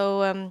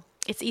 So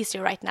it's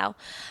easier right now.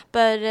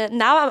 But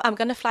now I'm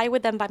going to fly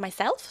with them by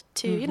myself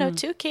to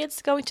 2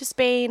 kids going to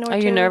Spain. Are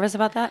you nervous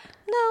about that?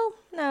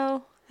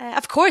 No.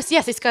 Of course,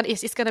 yes, it's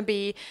gonna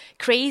be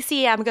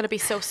crazy. I'm gonna be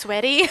so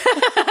sweaty.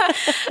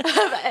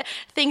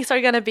 Things are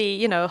gonna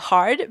be,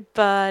 hard.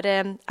 But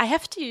I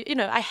have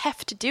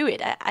to do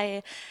it.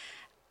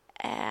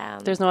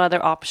 There's no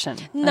other option.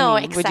 No,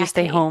 exactly. Would you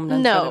stay home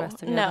then for the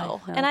rest of your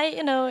life? No. And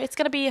it's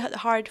gonna be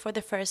hard for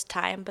the first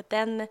time. But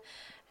then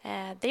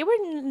they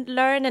would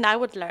learn, and I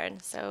would learn.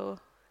 So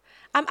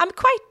I'm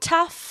quite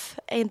tough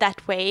in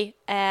that way.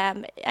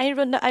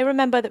 I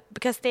remember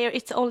because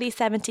it's only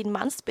 17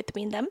 months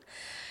between them,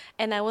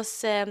 and I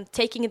was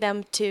taking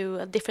them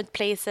to different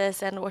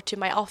places or to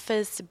my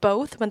office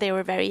both when they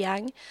were very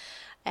young.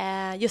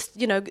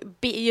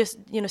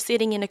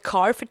 Sitting in a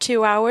car for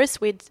 2 hours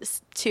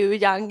with 2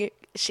 young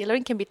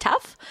children can be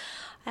tough.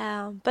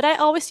 But I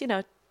always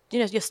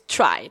just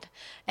tried.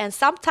 And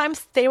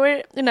sometimes they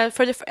were,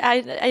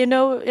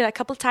 a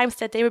couple times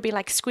that they were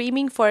being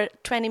screaming for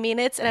 20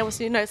 minutes, and I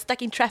was,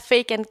 stuck in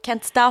traffic and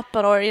can't stop,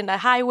 or in the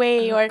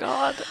highway,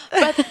 God.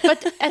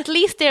 But at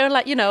least they're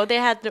they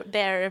had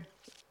their.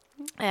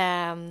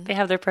 They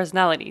have their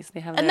personalities.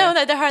 They have their... No,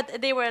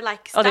 they were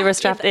stuck. They were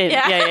strapped in.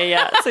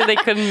 Yeah. So they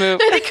couldn't move.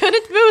 They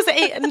couldn't move. So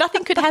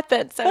nothing could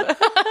happen. So.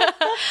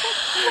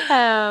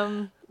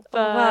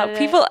 Wow,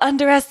 people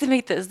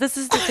underestimate this. This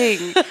is the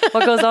thing.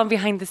 What goes on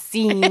behind the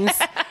scenes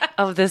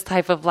of this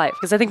type of life?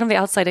 Because I think from the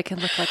outside it can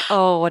look like,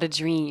 oh, what a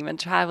dream, and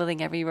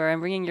traveling everywhere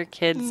and bringing your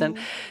kids, and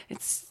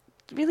it's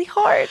really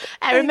hard.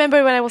 I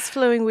remember when I was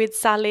flying with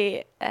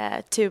Sally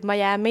to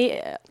Miami,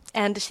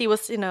 and she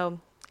was,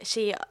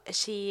 she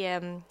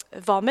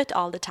vomit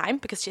all the time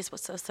because she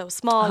was so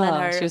small,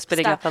 and she was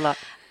spitting up a lot.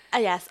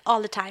 Yes,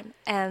 all the time,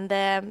 and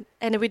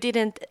we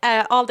didn't.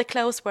 All the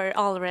clothes were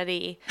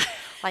already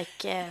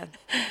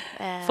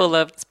full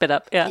of spit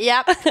up. Yeah.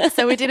 Yep.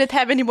 So we didn't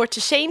have any more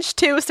to change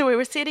to. So we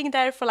were sitting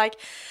there for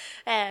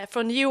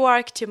from New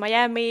York to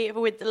Miami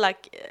with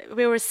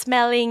we were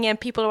smelling, and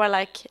people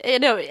were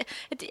it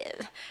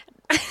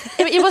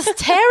was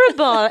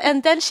terrible.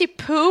 And then she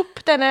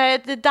pooped,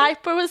 and the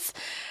diaper was.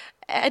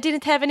 I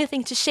didn't have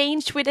anything to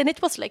change with, and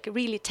it was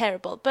really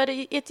terrible. But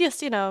it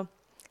just you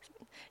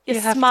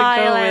have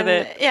smile to go with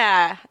it.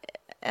 Yeah,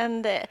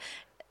 and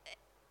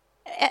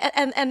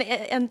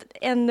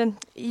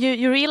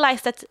you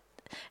realize that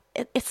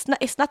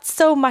it's not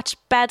so much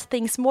bad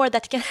things more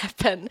that can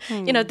happen.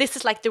 This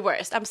is the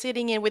worst. I'm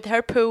sitting in with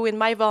her poo in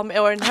my vomit,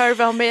 or in her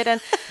vomit, and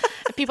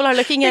people are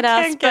looking at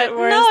us. But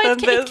no,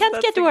 it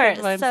can't get worse.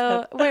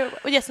 So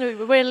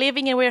we're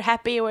living, and we're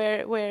happy.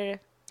 We're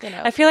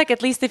I feel like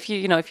at least if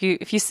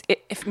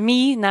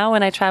me now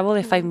when I travel,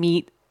 if I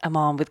meet a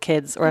mom with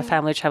kids or a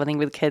family traveling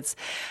with kids,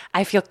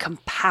 I feel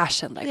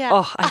compassion.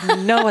 I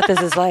know what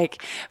this is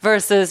like.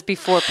 Versus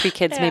before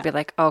pre-kids, maybe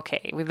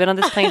okay, we've been on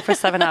this plane for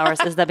 7 hours.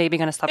 Is that baby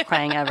going to stop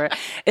crying ever?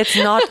 It's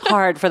not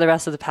hard for the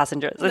rest of the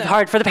passengers. It's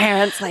hard for the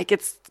parents.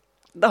 It's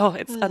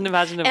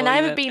unimaginable. And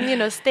I've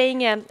been,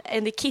 staying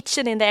in the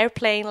kitchen in the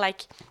airplane,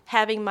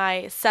 having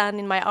my son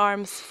in my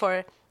arms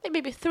for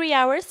maybe 3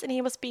 hours, and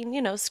he was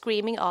being,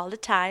 screaming all the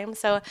time.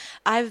 So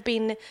I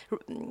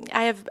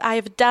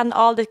have done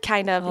all the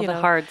kind of, all the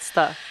hard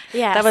stuff.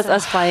 Yeah, that was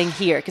us flying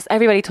here, because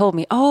everybody told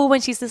me, oh,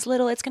 when she's this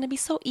little, it's going to be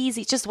so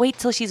easy. Just wait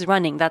till she's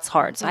running. That's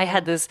hard. So I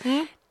had this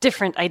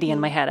different idea in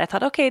my head. I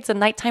thought, okay, it's a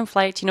nighttime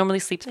flight. She normally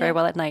sleeps very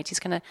well at night. She's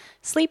going to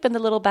sleep in the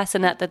little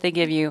bassinet that they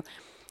give you.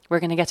 We're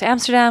going to get to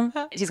Amsterdam.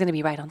 She's going to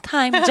be right on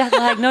time. Jet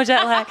lag, no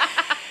jet lag.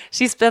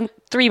 She spent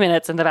 3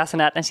 minutes in the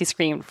bassinet and she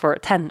screamed for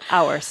 10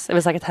 hours. It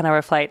was like a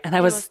 10-hour flight. And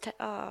I was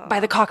by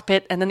the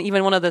cockpit. And then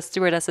even one of the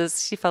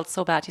stewardesses, she felt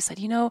so bad. She said,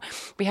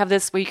 we have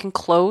this where you can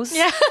close,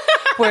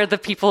 where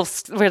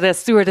the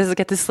stewardesses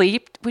get to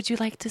sleep. Would you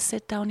like to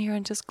sit down here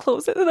and just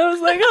close it? And I was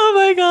like, oh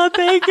my God,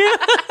 thank you.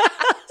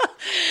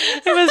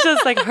 It was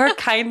just like her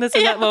kindness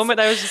in that moment.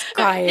 I was just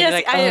crying. Yes,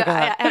 like, oh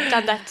God. I have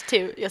done that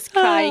too. Just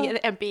crying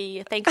and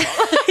be thankful.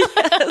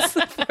 Yes,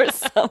 for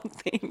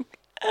something.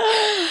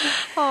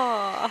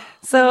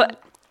 So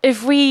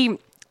if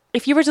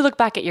you were to look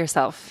back at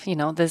yourself,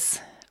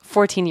 this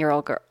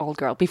 14-year-old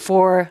girl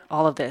before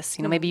all of this,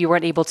 maybe you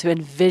weren't able to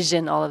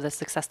envision all of the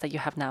success that you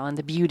have now and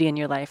the beauty in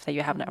your life that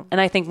you have now. And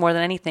I think more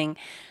than anything,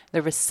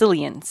 the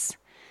resilience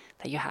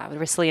that you have,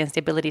 the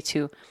ability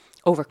to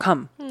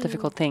overcome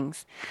difficult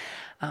things.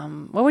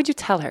 What would you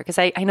tell her? Because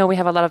I know we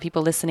have a lot of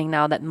people listening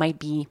now that might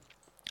be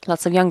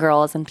lots of young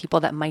girls and people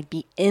that might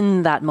be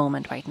in that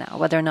moment right now,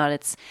 whether or not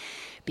it's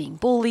being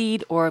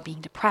bullied or being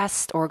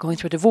depressed or going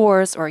through a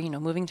divorce or,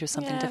 moving through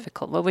something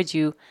difficult. What would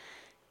you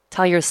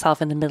tell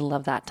yourself in the middle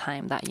of that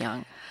time, that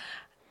young?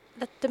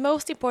 That the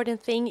most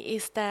important thing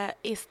is the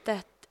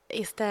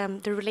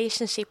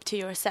relationship to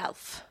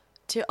yourself.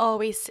 To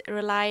always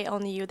rely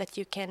on you, that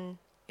you can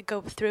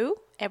go through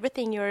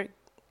everything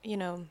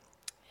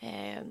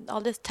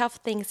all these tough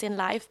things in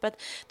life, but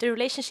the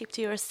relationship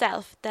to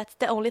yourself, that's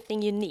the only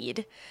thing you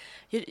need.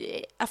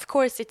 Of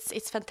course,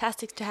 it's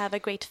fantastic to have a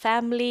great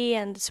family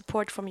and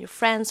support from your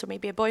friends or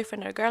maybe a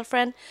boyfriend or a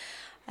girlfriend,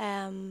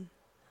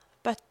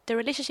 but the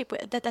relationship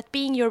with that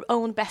being your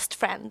own best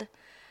friend,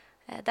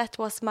 that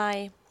was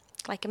my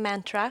a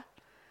mantra.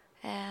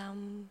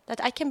 That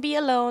I can be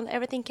alone,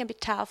 everything can be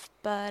tough,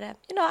 but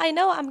I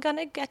know I'm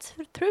gonna get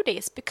through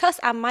this because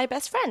I'm my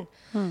best friend.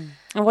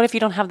 And what if you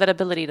don't have that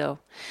ability, though?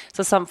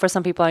 So for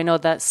some people, I know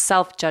that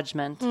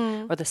self-judgment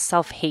or the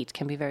self-hate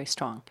can be very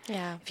strong.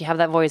 Yeah. If you have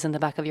that voice in the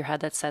back of your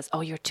head that says,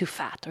 oh, you're too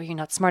fat, or you're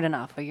not smart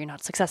enough, or you're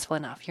not successful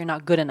enough, you're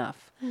not good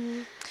enough.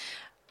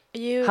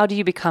 How do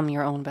you become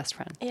your own best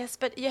friend? Yes,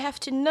 but you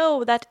have to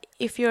know that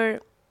if you're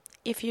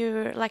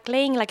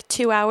laying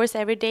 2 hours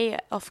every day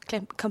of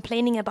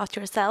complaining about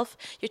yourself,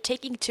 you're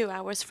taking 2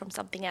 hours from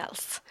something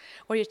else,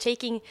 or you're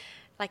taking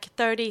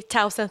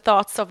 30,000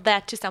 thoughts of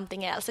that to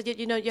something else. So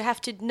you have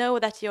to know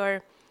that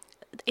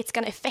it's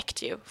going to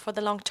affect you for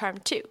the long term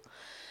too.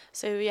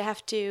 So you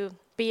have to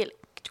be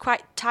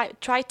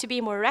try to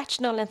be more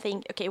rational and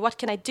think, okay, what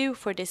can I do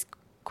for this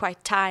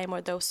quiet time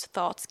or those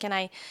thoughts? Can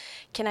I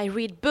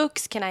read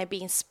books? Can I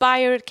be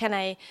inspired? Can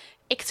I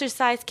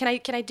exercise?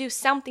 Can I do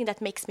something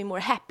that makes me more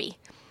happy?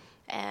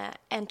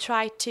 And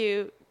try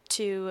to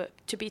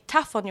be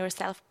tough on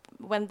yourself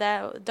when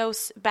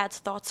those bad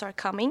thoughts are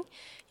coming.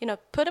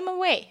 Put them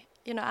away.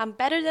 I'm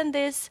better than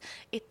this.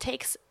 It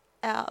takes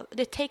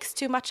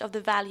too much of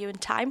the value and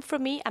time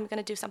from me. I'm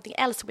going to do something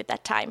else with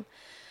that time.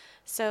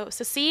 So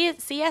see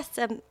as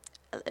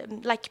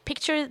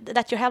picture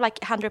that you have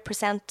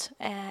 100%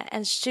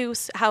 and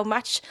choose how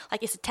much.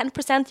 Is it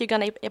 10% you're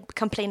going to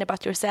complain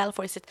about yourself,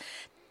 or is it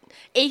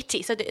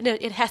 80? So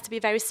it has to be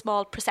a very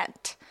small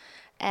percent.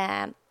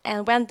 And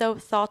when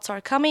those thoughts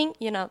are coming,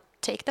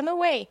 take them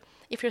away.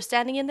 If you're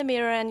standing in the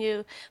mirror and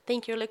you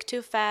think you look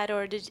too fat,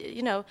 or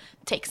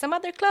take some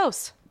other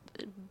clothes,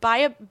 buy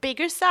a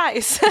bigger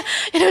size,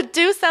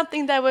 do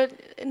something that would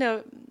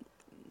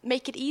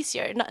make it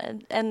easier,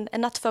 and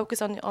not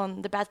focus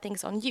on the bad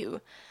things on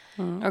you.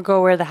 Or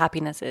go where the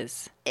happiness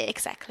is.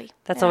 Exactly.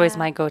 That's always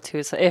my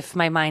go-to. So if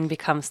my mind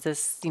becomes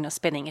this,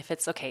 spinning, if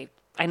it's okay,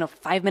 I know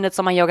 5 minutes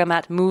on my yoga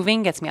mat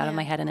moving gets me out of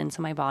my head and into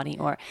my body,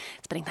 or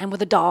spending time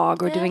with a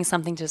dog, or doing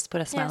something, just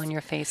put a smile on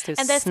your face to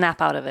snap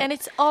out of it. And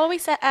it's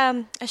always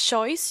a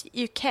choice.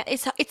 You can't.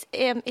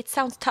 It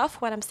sounds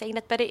tough when I'm saying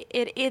that, but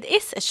it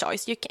is a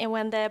choice. You can,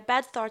 when the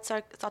bad thoughts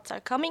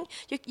are coming,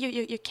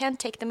 you can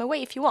take them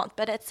away if you want,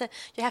 but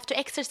you have to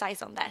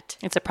exercise on that.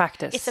 It's a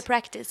practice. It's a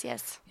practice.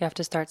 Yes. You have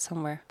to start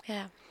somewhere.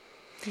 Yeah.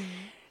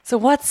 So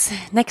what's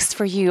next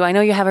for you? I know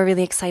you have a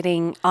really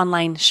exciting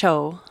online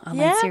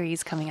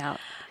series coming out.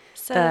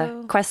 So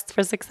the Quest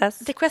for Success.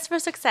 The Quest for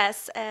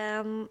Success.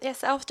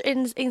 Yes, after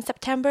in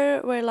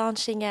September we're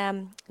launching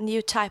a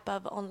new type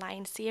of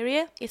online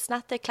series. It's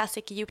not the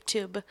classic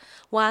YouTube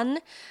one.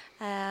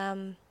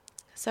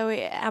 So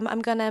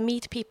I'm gonna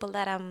meet people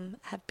that I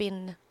have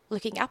been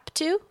looking up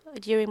to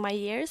during my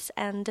years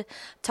and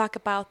talk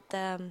about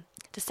the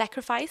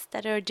sacrifice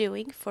that they're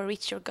doing for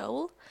reach your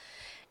goal.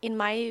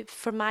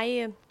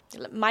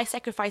 My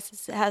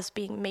sacrifices has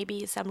been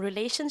maybe some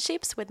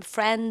relationships with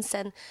friends,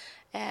 and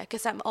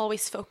because I'm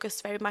always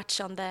focused very much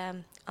on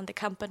the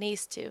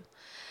companies too.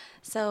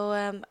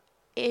 So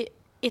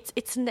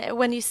it's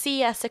when you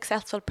see a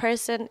successful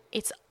person,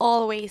 it's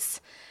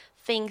always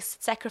things,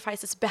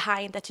 sacrifices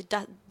behind that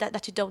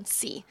you don't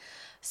see.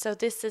 So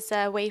this is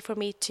a way for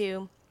me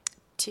to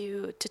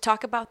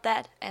talk about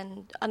that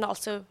and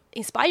also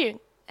inspiring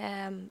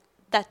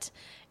that,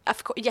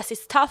 of course, yes,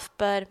 it's tough,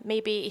 but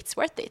maybe it's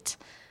worth it.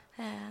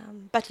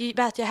 But you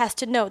have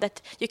to know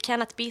that you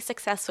cannot be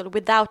successful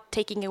without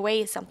taking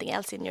away something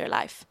else in your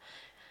life.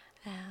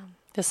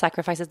 The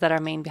sacrifices that are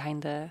made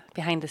behind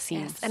the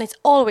scenes. Yes, and it's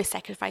always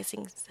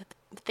sacrificing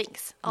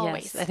things,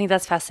 always. Yes, I think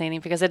that's fascinating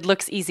because it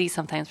looks easy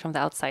sometimes from the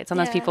outside.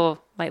 Sometimes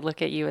people might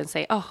look at you and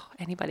say, oh,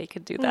 anybody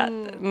could do that.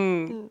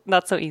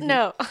 Not so easy.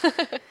 No.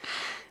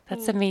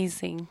 That's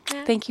amazing.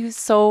 Yeah. Thank you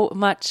so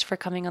much for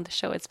coming on the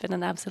show. It's been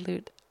an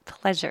absolute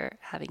pleasure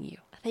having you.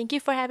 Thank you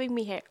for having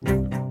me here.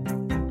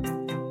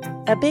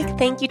 A big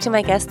thank you to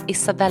my guest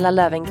Isabella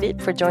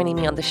Löwengrip for joining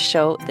me on the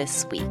show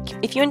this week.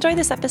 If you enjoyed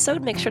this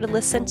episode, make sure to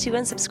listen to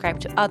and subscribe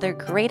to other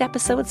great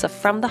episodes of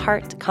From the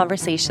Heart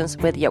Conversations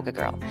with Yoga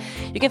Girl.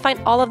 You can find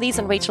all of these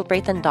on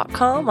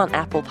rachelbraithen.com, on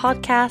Apple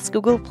Podcasts,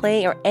 Google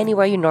Play, or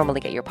anywhere you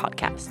normally get your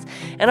podcasts.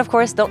 And of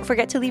course, don't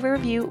forget to leave a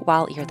review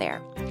while you're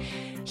there.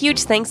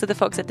 Huge thanks to the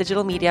folks at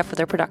Digital Media for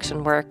their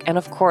production work. And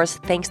of course,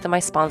 thanks to my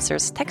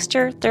sponsors,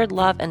 Texture, Third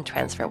Love, and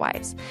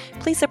TransferWise.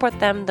 Please support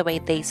them the way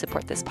they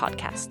support this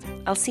podcast.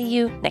 I'll see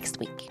you next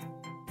week.